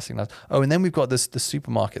fantastic analysis. Oh, and then we've got the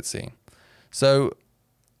supermarket scene. So,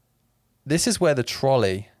 this is where the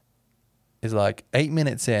trolley is like 8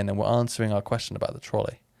 minutes in and we're answering our question about the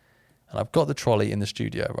trolley. And I've got the trolley in the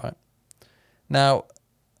studio, right? Now,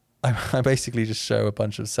 I basically just show a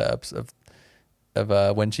bunch of setups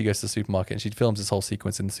of when she goes to the supermarket and she films this whole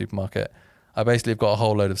sequence in the supermarket. I basically have got a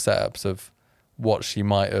whole load of setups of what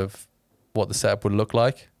the setup would look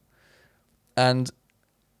like. And,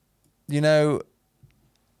 you know,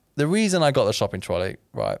 the reason I got the shopping trolley,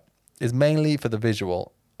 right, is mainly for the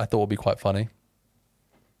visual. I thought it would be quite funny.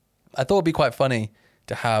 I thought it'd be quite funny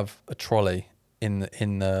to have a trolley in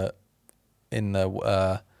the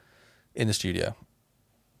studio.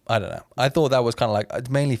 I don't know. I thought that was kind of like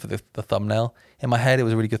mainly for the thumbnail. In my head, it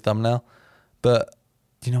was a really good thumbnail, but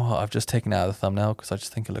you know what? I've just taken it out of the thumbnail because I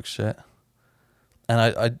just think it looks shit.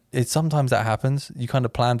 And sometimes that happens. You kind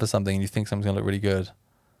of plan for something and you think something's gonna look really good,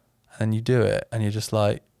 and then you do it and you're just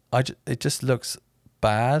like, it just looks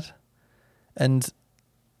bad. And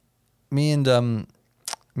me and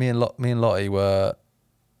Lottie were,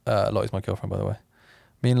 Lottie's my girlfriend, by the way.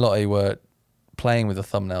 Me and Lottie were playing with the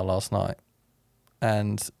thumbnail last night,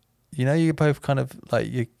 and you know, you're both kind of like,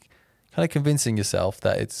 you're kind of convincing yourself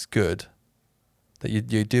that it's good, that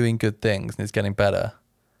you're doing good things and it's getting better.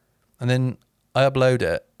 And then I upload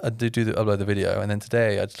it. I upload the video, and then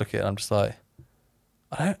today I just look at it and I'm just like,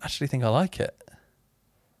 I don't actually think I like it.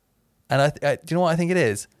 And do you know what I think it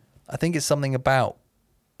is? I think it's something about,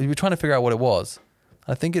 we were trying to figure out what it was.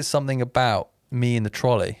 I think it's something about me in the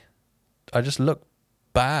trolley. I just look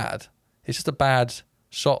bad. It's just a bad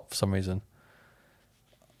shot for some reason.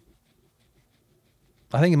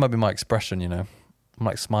 I think it might be my expression, you know. I'm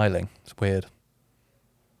like smiling. It's weird.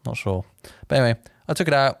 Not sure. But anyway, I took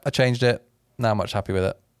it out. I changed it. Now I'm much happy with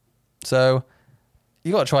it. So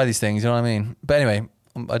you got to try these things, you know what I mean? But anyway,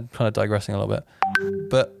 I'm kind of digressing a little bit.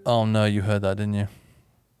 But, oh no, you heard that, didn't you?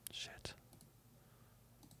 Shit.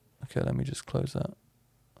 Okay, let me just close that.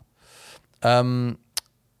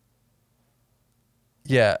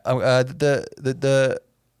 Yeah, the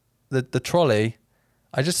trolley,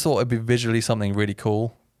 I just thought it'd be visually something really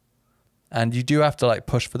cool, and you do have to like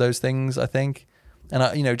push for those things, I think.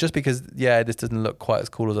 And you know, just because this doesn't look quite as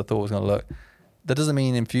cool as I thought it was going to look, that doesn't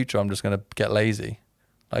mean in future I'm just going to get lazy.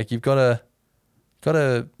 Like, you've got to I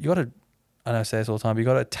know I say this all the time, but you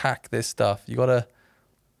gotta attack this stuff. You gotta,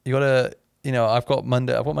 I've got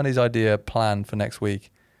Monday's idea planned for next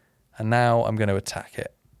week, and now I'm going to attack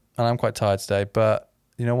it. And I'm quite tired today, but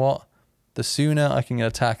you know what? The sooner I can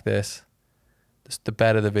attack this, the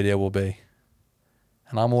better the video will be.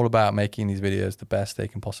 And I'm all about making these videos the best they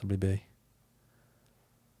can possibly be.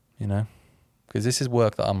 You know? Because this is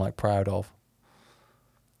work that I'm like proud of.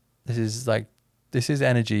 This is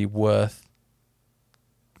energy worth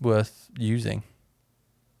using.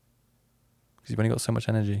 Because you've only got so much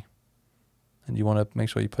energy. And you want to make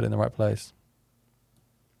sure you put it in the right place.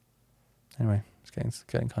 Anyway, it's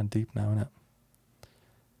getting kind of deep now, isn't it?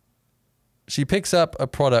 She picks up a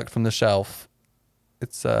product from the shelf.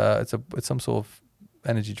 It's some sort of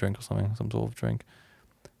energy drink or something, some sort of drink.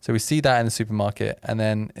 So we see that in the supermarket, and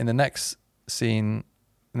then in the next scene,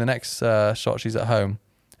 in the next shot, she's at home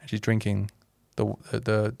and she's drinking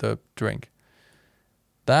the drink.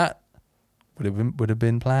 That would have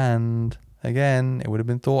been planned. Again, it would have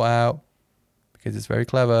been thought out because it's very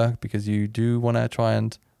clever. Because you do want to try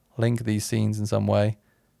and link these scenes in some way.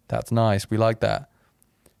 That's nice. We like that.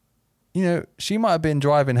 You know, she might have been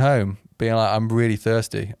driving home being like, I'm really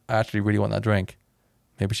thirsty. I actually really want that drink.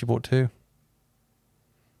 Maybe she bought two.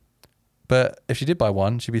 But if she did buy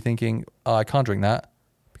one, she'd be thinking, oh, I can't drink that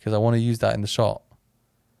because I want to use that in the shot.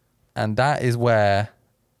 And that is where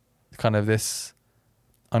kind of this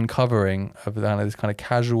uncovering of this kind of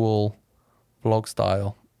casual vlog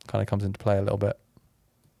style kind of comes into play a little bit.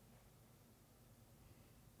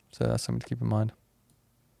 So that's something to keep in mind.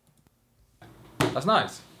 That's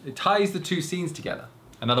nice. It ties the two scenes together.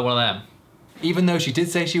 Another one of them. Even though she did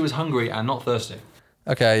say she was hungry and not thirsty.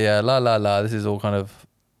 Okay, yeah, la. This is all kind of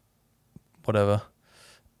whatever.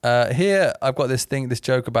 Here I've got this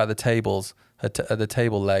joke about the tables, the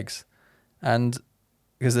table legs. And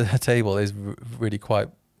because the table is really quite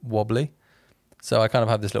wobbly. So I kind of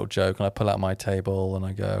have this little joke and I pull out my table and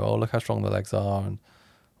I go, oh, look how strong the legs are and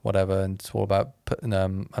whatever. And it's all about putting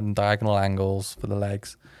diagonal angles for the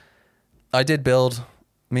legs.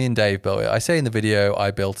 Me and Dave built it. I say in the video I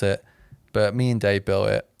built it, but me and Dave built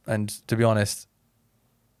it. And to be honest,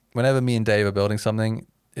 whenever me and Dave are building something,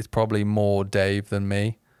 it's probably more Dave than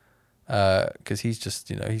me. Because he's just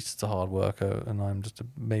a hard worker and I'm just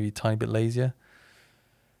maybe a tiny bit lazier.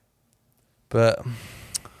 But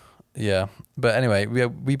yeah. But anyway,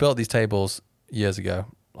 we built these tables years ago.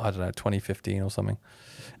 I don't know, 2015 or something.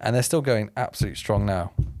 And they're still going absolutely strong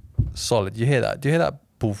now. Solid. You hear that? Do you hear that?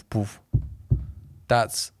 Poof, poof.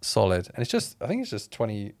 That's solid. And I think it's just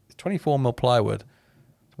 24 mil plywood.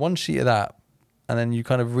 One sheet of that. And then you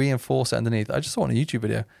kind of reinforce it underneath. I just saw it on a YouTube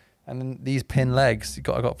video. And then these pin legs, I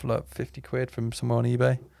got for like 50 quid from somewhere on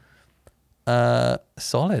eBay.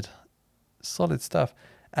 Solid stuff.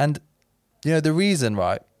 And the reason,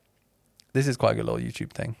 right? This is quite a good little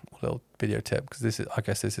YouTube thing, a little video tip, because I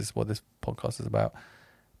guess this is what this podcast is about.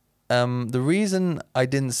 The reason I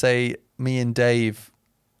didn't say me and Dave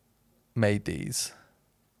made these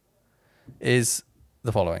is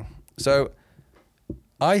the following. So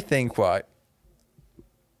I think, right,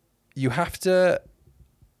 you have to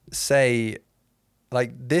say,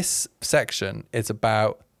 like, this section is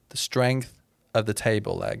about the strength of the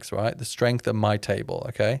table legs, right? The strength of my table,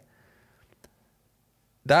 okay?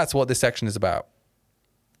 That's what this section is about.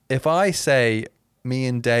 If I say me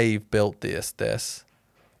and Dave built this,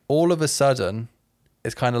 all of a sudden,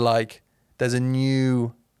 it's kind of like there's a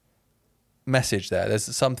new message there.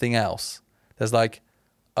 There's something else. There's like,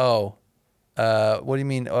 what do you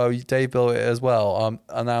mean? Oh, Dave built it as well.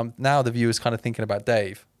 And now the viewer's kind of thinking about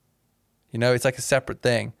Dave. It's like a separate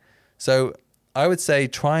thing. So I would say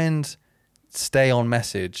try and stay on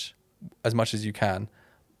message as much as you can.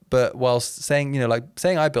 But whilst saying,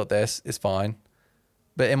 saying I built this is fine.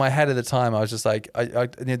 But in my head at the time, I was just like,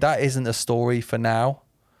 that isn't a story for now.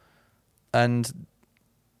 And,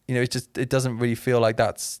 it doesn't really feel like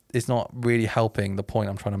it's not really helping the point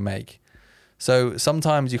I'm trying to make. So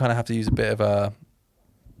sometimes you kind of have to use a bit of a,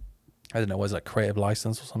 I don't know, what is it, creative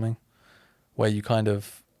license or something? Where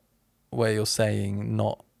you're saying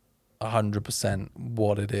not 100%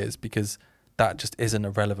 what it is, because that just isn't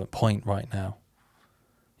a relevant point right now.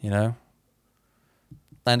 And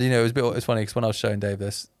it's funny because when I was showing Dave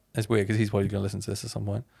this, it's weird because he's probably going to listen to this at some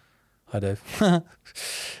point. Hi, Dave.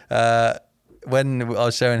 When I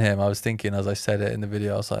was showing him, I was thinking, as I said it in the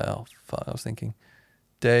video, I was like, oh fuck, I was thinking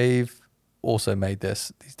Dave also made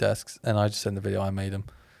these desks, and I just said in the video I made them.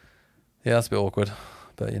 Yeah, that's a bit awkward,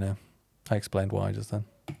 but I explained why just then.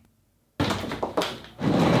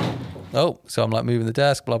 Oh, so I'm like moving the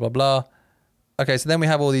desk, blah blah blah. Okay, so then we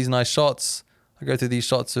have all these nice shots. I go through these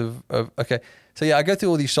shots of okay. So yeah, I go through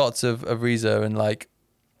all these shots of Riza and like,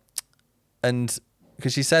 and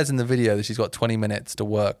because she says in the video that she's got 20 minutes to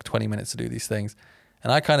work, 20 minutes to do these things.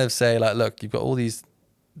 And I kind of say like, look, you've got all these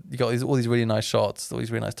really nice shots, all these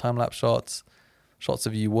really nice time-lapse shots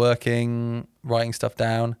of you working, writing stuff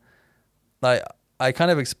down. Like I kind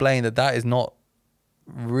of explain that is not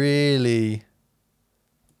really,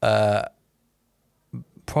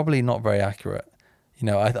 probably not very accurate. You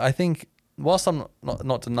know, I think whilst I'm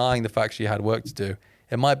not denying the fact she had work to do,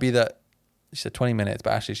 it might be that she said 20 minutes,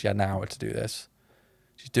 but actually she had an hour to do this.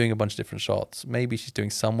 She's doing a bunch of different shots. Maybe she's doing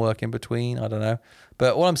some work in between. I don't know.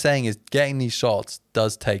 But what I'm saying is getting these shots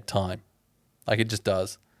does take time. Like it just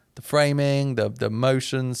does. The framing, the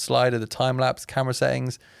motion slider, the time-lapse camera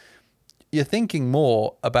settings. You're thinking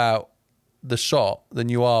more about the shot than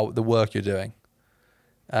you are the work you're doing.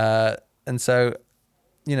 And so,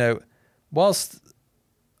 you know, whilst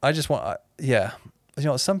I just want, you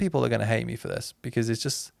know, some people are going to hate me for this because it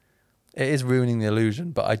is ruining the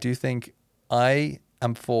illusion. But I do think I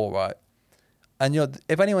am for, right? And, you know,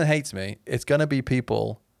 if anyone hates me, it's going to be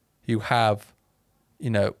people who have, you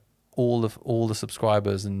know, all the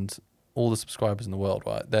subscribers and all the subscribers in the world,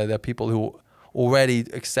 right? They're people who are already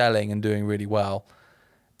excelling and doing really well.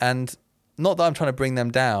 And not that I'm trying to bring them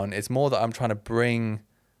down. It's more that I'm trying to bring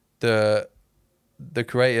the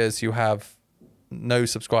creators who have no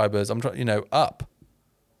subscribers, you know, up.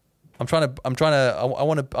 I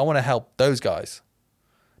want to help those guys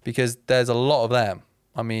because there's a lot of them.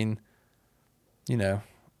 I mean, you know,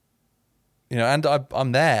 and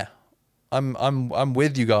I'm there. I'm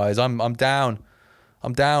with you guys. I'm down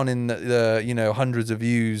in the you know, hundreds of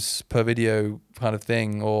views per video kind of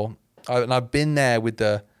thing, and I've been there with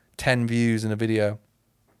the 10 views in a video.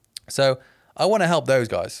 So I want to help those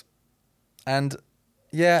guys. And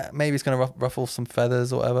yeah, maybe it's going to ruffle some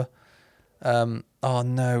feathers or whatever. Oh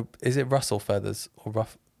no, is it rustle feathers or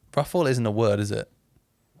ruffle isn't a word, is it?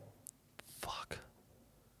 Fuck.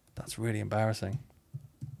 That's really embarrassing.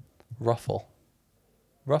 Ruffle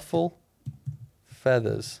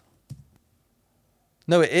feathers.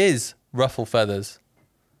 No, it is ruffle feathers.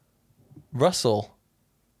 Russell's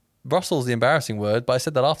the embarrassing word, but I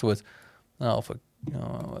said that afterwards.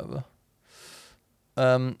 Whatever.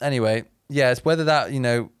 Anyway, yeah, it's whether that, you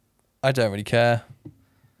know, I don't really care.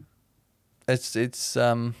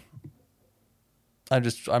 I'm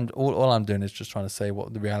all I'm doing is just trying to say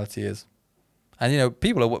what the reality is. And, you know,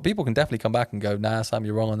 people can definitely come back and go, nah, Sam,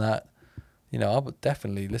 you're wrong on that. You know, I would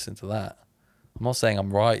definitely listen to that. I'm not saying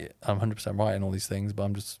I'm right. I'm 100% right in all these things, but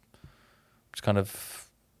I'm just kind of,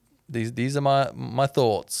 these are my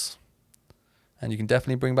thoughts. And you can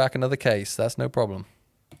definitely bring back another case. That's no problem.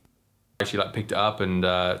 She like picked it up and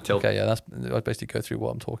tilted. Okay, yeah, I basically go through what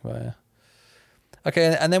I'm talking about, yeah.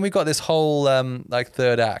 Okay, and then we've got this whole like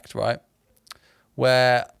third act, right?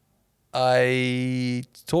 Where I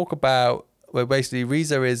talk about where basically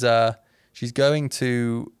Riza is she's going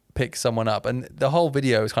to pick someone up, and the whole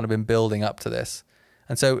video has kind of been building up to this.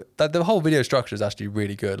 And so the whole video structure is actually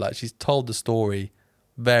really good. Like she's told the story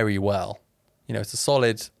very well. You know, it's a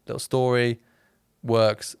solid little story,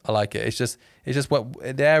 works. I like it. It's just what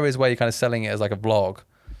the areas where you're kind of selling it as like a vlog.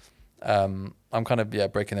 I'm kind of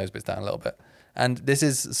breaking those bits down a little bit. And this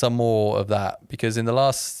is some more of that because in the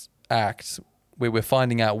last act, we're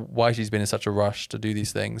finding out why she's been in such a rush to do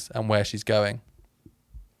these things and where she's going,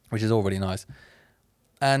 which is all really nice.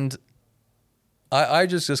 And I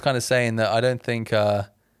just kind of saying that I don't think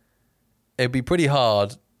it'd be pretty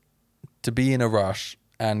hard to be in a rush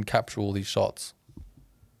and capture all these shots.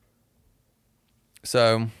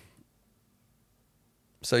 So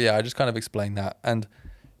yeah, I just kind of explained that. And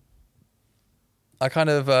I kind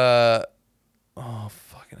of, oh,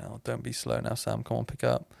 fucking hell, don't be slow now, Sam. Come on, pick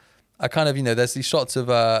up. I kind of, you know, there's these shots of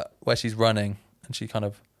where she's running and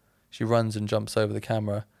she runs and jumps over the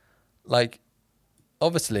camera. Like,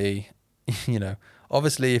 obviously, you know,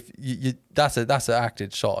 if you that's an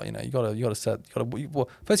acted shot, you know,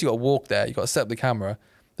 first you got to walk there, you got to set up the camera,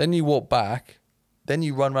 then you walk back, then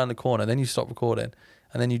you run around the corner, then you stop recording,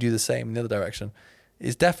 and then you do the same in the other direction.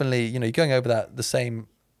 It's definitely, you know, you're going over the same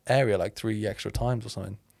area like 3 extra times or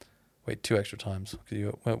something. Wait, 2 extra times.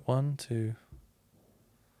 You went 1, 2,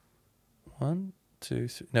 1, 2,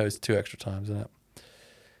 3. No, it's 2 extra times, isn't it?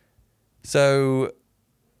 So,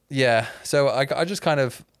 yeah. So I just kind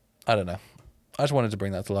of, I don't know. I just wanted to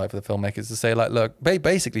bring that to life for the filmmakers to say, like, look,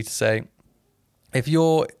 basically to say, if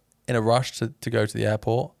you're in a rush to go to the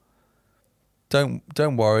airport,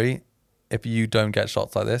 don't worry if you don't get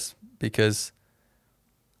shots like this, because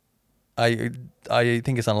I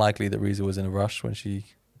think it's unlikely that Riza was in a rush when she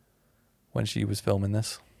was filming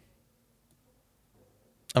this.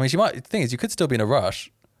 I mean, the thing is, you could still be in a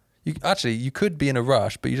rush. You could be in a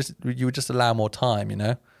rush, but you would just allow more time, you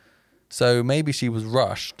know? So maybe she was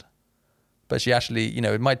rushed, but she actually, you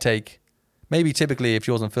know, it might take, maybe typically if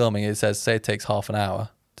she wasn't filming, it says, say it takes half an hour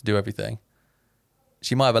to do everything.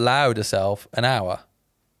 She might have allowed herself an hour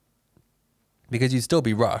because you'd still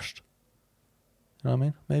be rushed. You know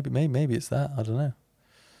what I mean? Maybe it's that. I don't know.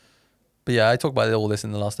 But yeah, I talk about all this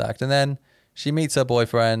in the last act. And then she meets her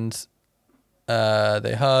boyfriend.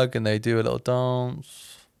 They hug and they do a little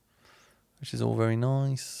dance, which is all very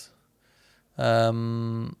nice.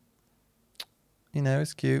 You know,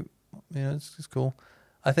 it's cute. You know, it's cool.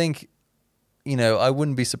 I think, you know, I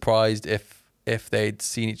wouldn't be surprised if they'd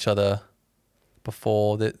seen each other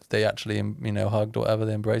before that they actually, you know, hugged or whatever,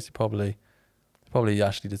 they embraced. It probably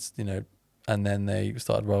actually just, you know, and then they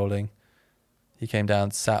started rolling. He came down,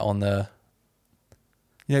 sat on the,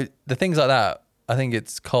 you know, the things like that. I think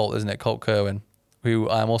it's Colt, isn't it? Colt Kerwin, who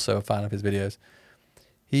I'm also a fan of his videos.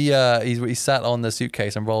 He sat on the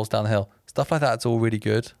suitcase and rolls down the hill. Stuff like that's all really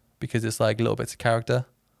good because it's like little bits of character.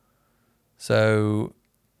 So,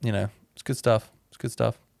 you know, it's good stuff. It's good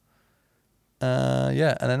stuff.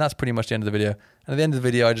 Yeah, and then that's pretty much the end of the video. And at the end of the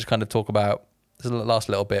video, I just kind of talk about, there's a last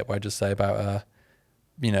little bit where I just say about,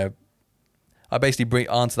 you know, I basically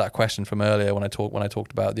answer that question from earlier when I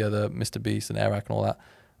talked about the other Mr. Beast and Eric and all that.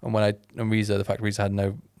 And Riza, the fact Riza had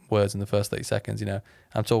no words in the first 30 seconds, you know,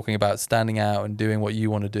 I'm talking about standing out and doing what you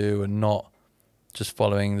want to do and not just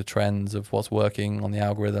following the trends of what's working on the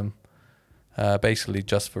algorithm, basically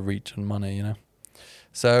just for reach and money, you know.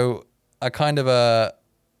 So I kind of,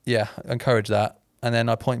 encourage that. And then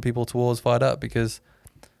I point people towards Fired Up because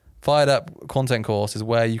Fired Up content course is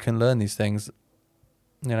where you can learn these things,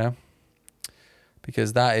 you know,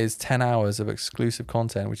 because that is 10 hours of exclusive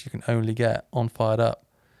content, which you can only get on Fired Up.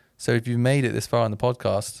 So if you've made it this far in the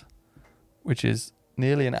podcast, which is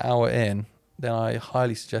nearly an hour in, then I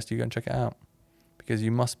highly suggest you go and check it out because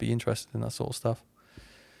you must be interested in that sort of stuff.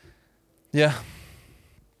 Yeah.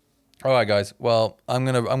 All right, guys. Well, I'm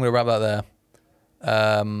gonna wrap that there.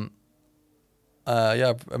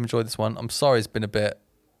 I've enjoyed this one. I'm sorry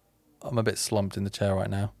I'm a bit slumped in the chair right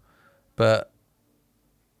now, but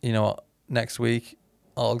you know what? Next week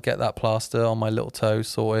I'll get that plaster on my little toe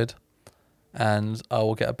sorted, and I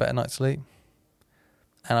will get a better night's sleep,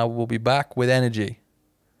 and I will be back with energy,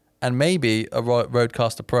 and maybe a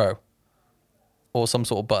Rodecaster Pro or some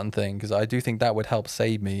sort of button thing, because I do think that would help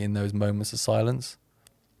save me in those moments of silence.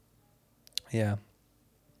 Yeah.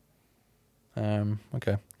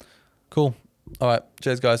 Okay. Cool. All right.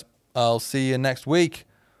 Cheers, guys. I'll see you next week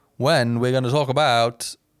when we're going to talk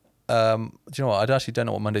about... do you know what? I actually don't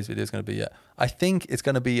know what Monday's video is going to be yet. I think it's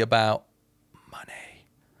going to be about money.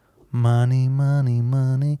 Money.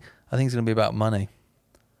 I think it's going to be about money.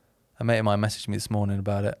 A mate of mine messaged me this morning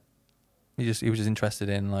about it. He was just interested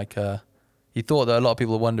in, like... he thought that a lot of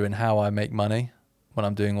people are wondering how I make money when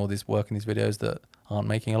I'm doing all this work in these videos that aren't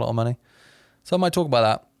making a lot of money. So I might talk about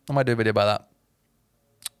that. I might do a video about that.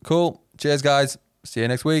 Cool. Cheers, guys. See you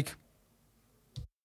next week.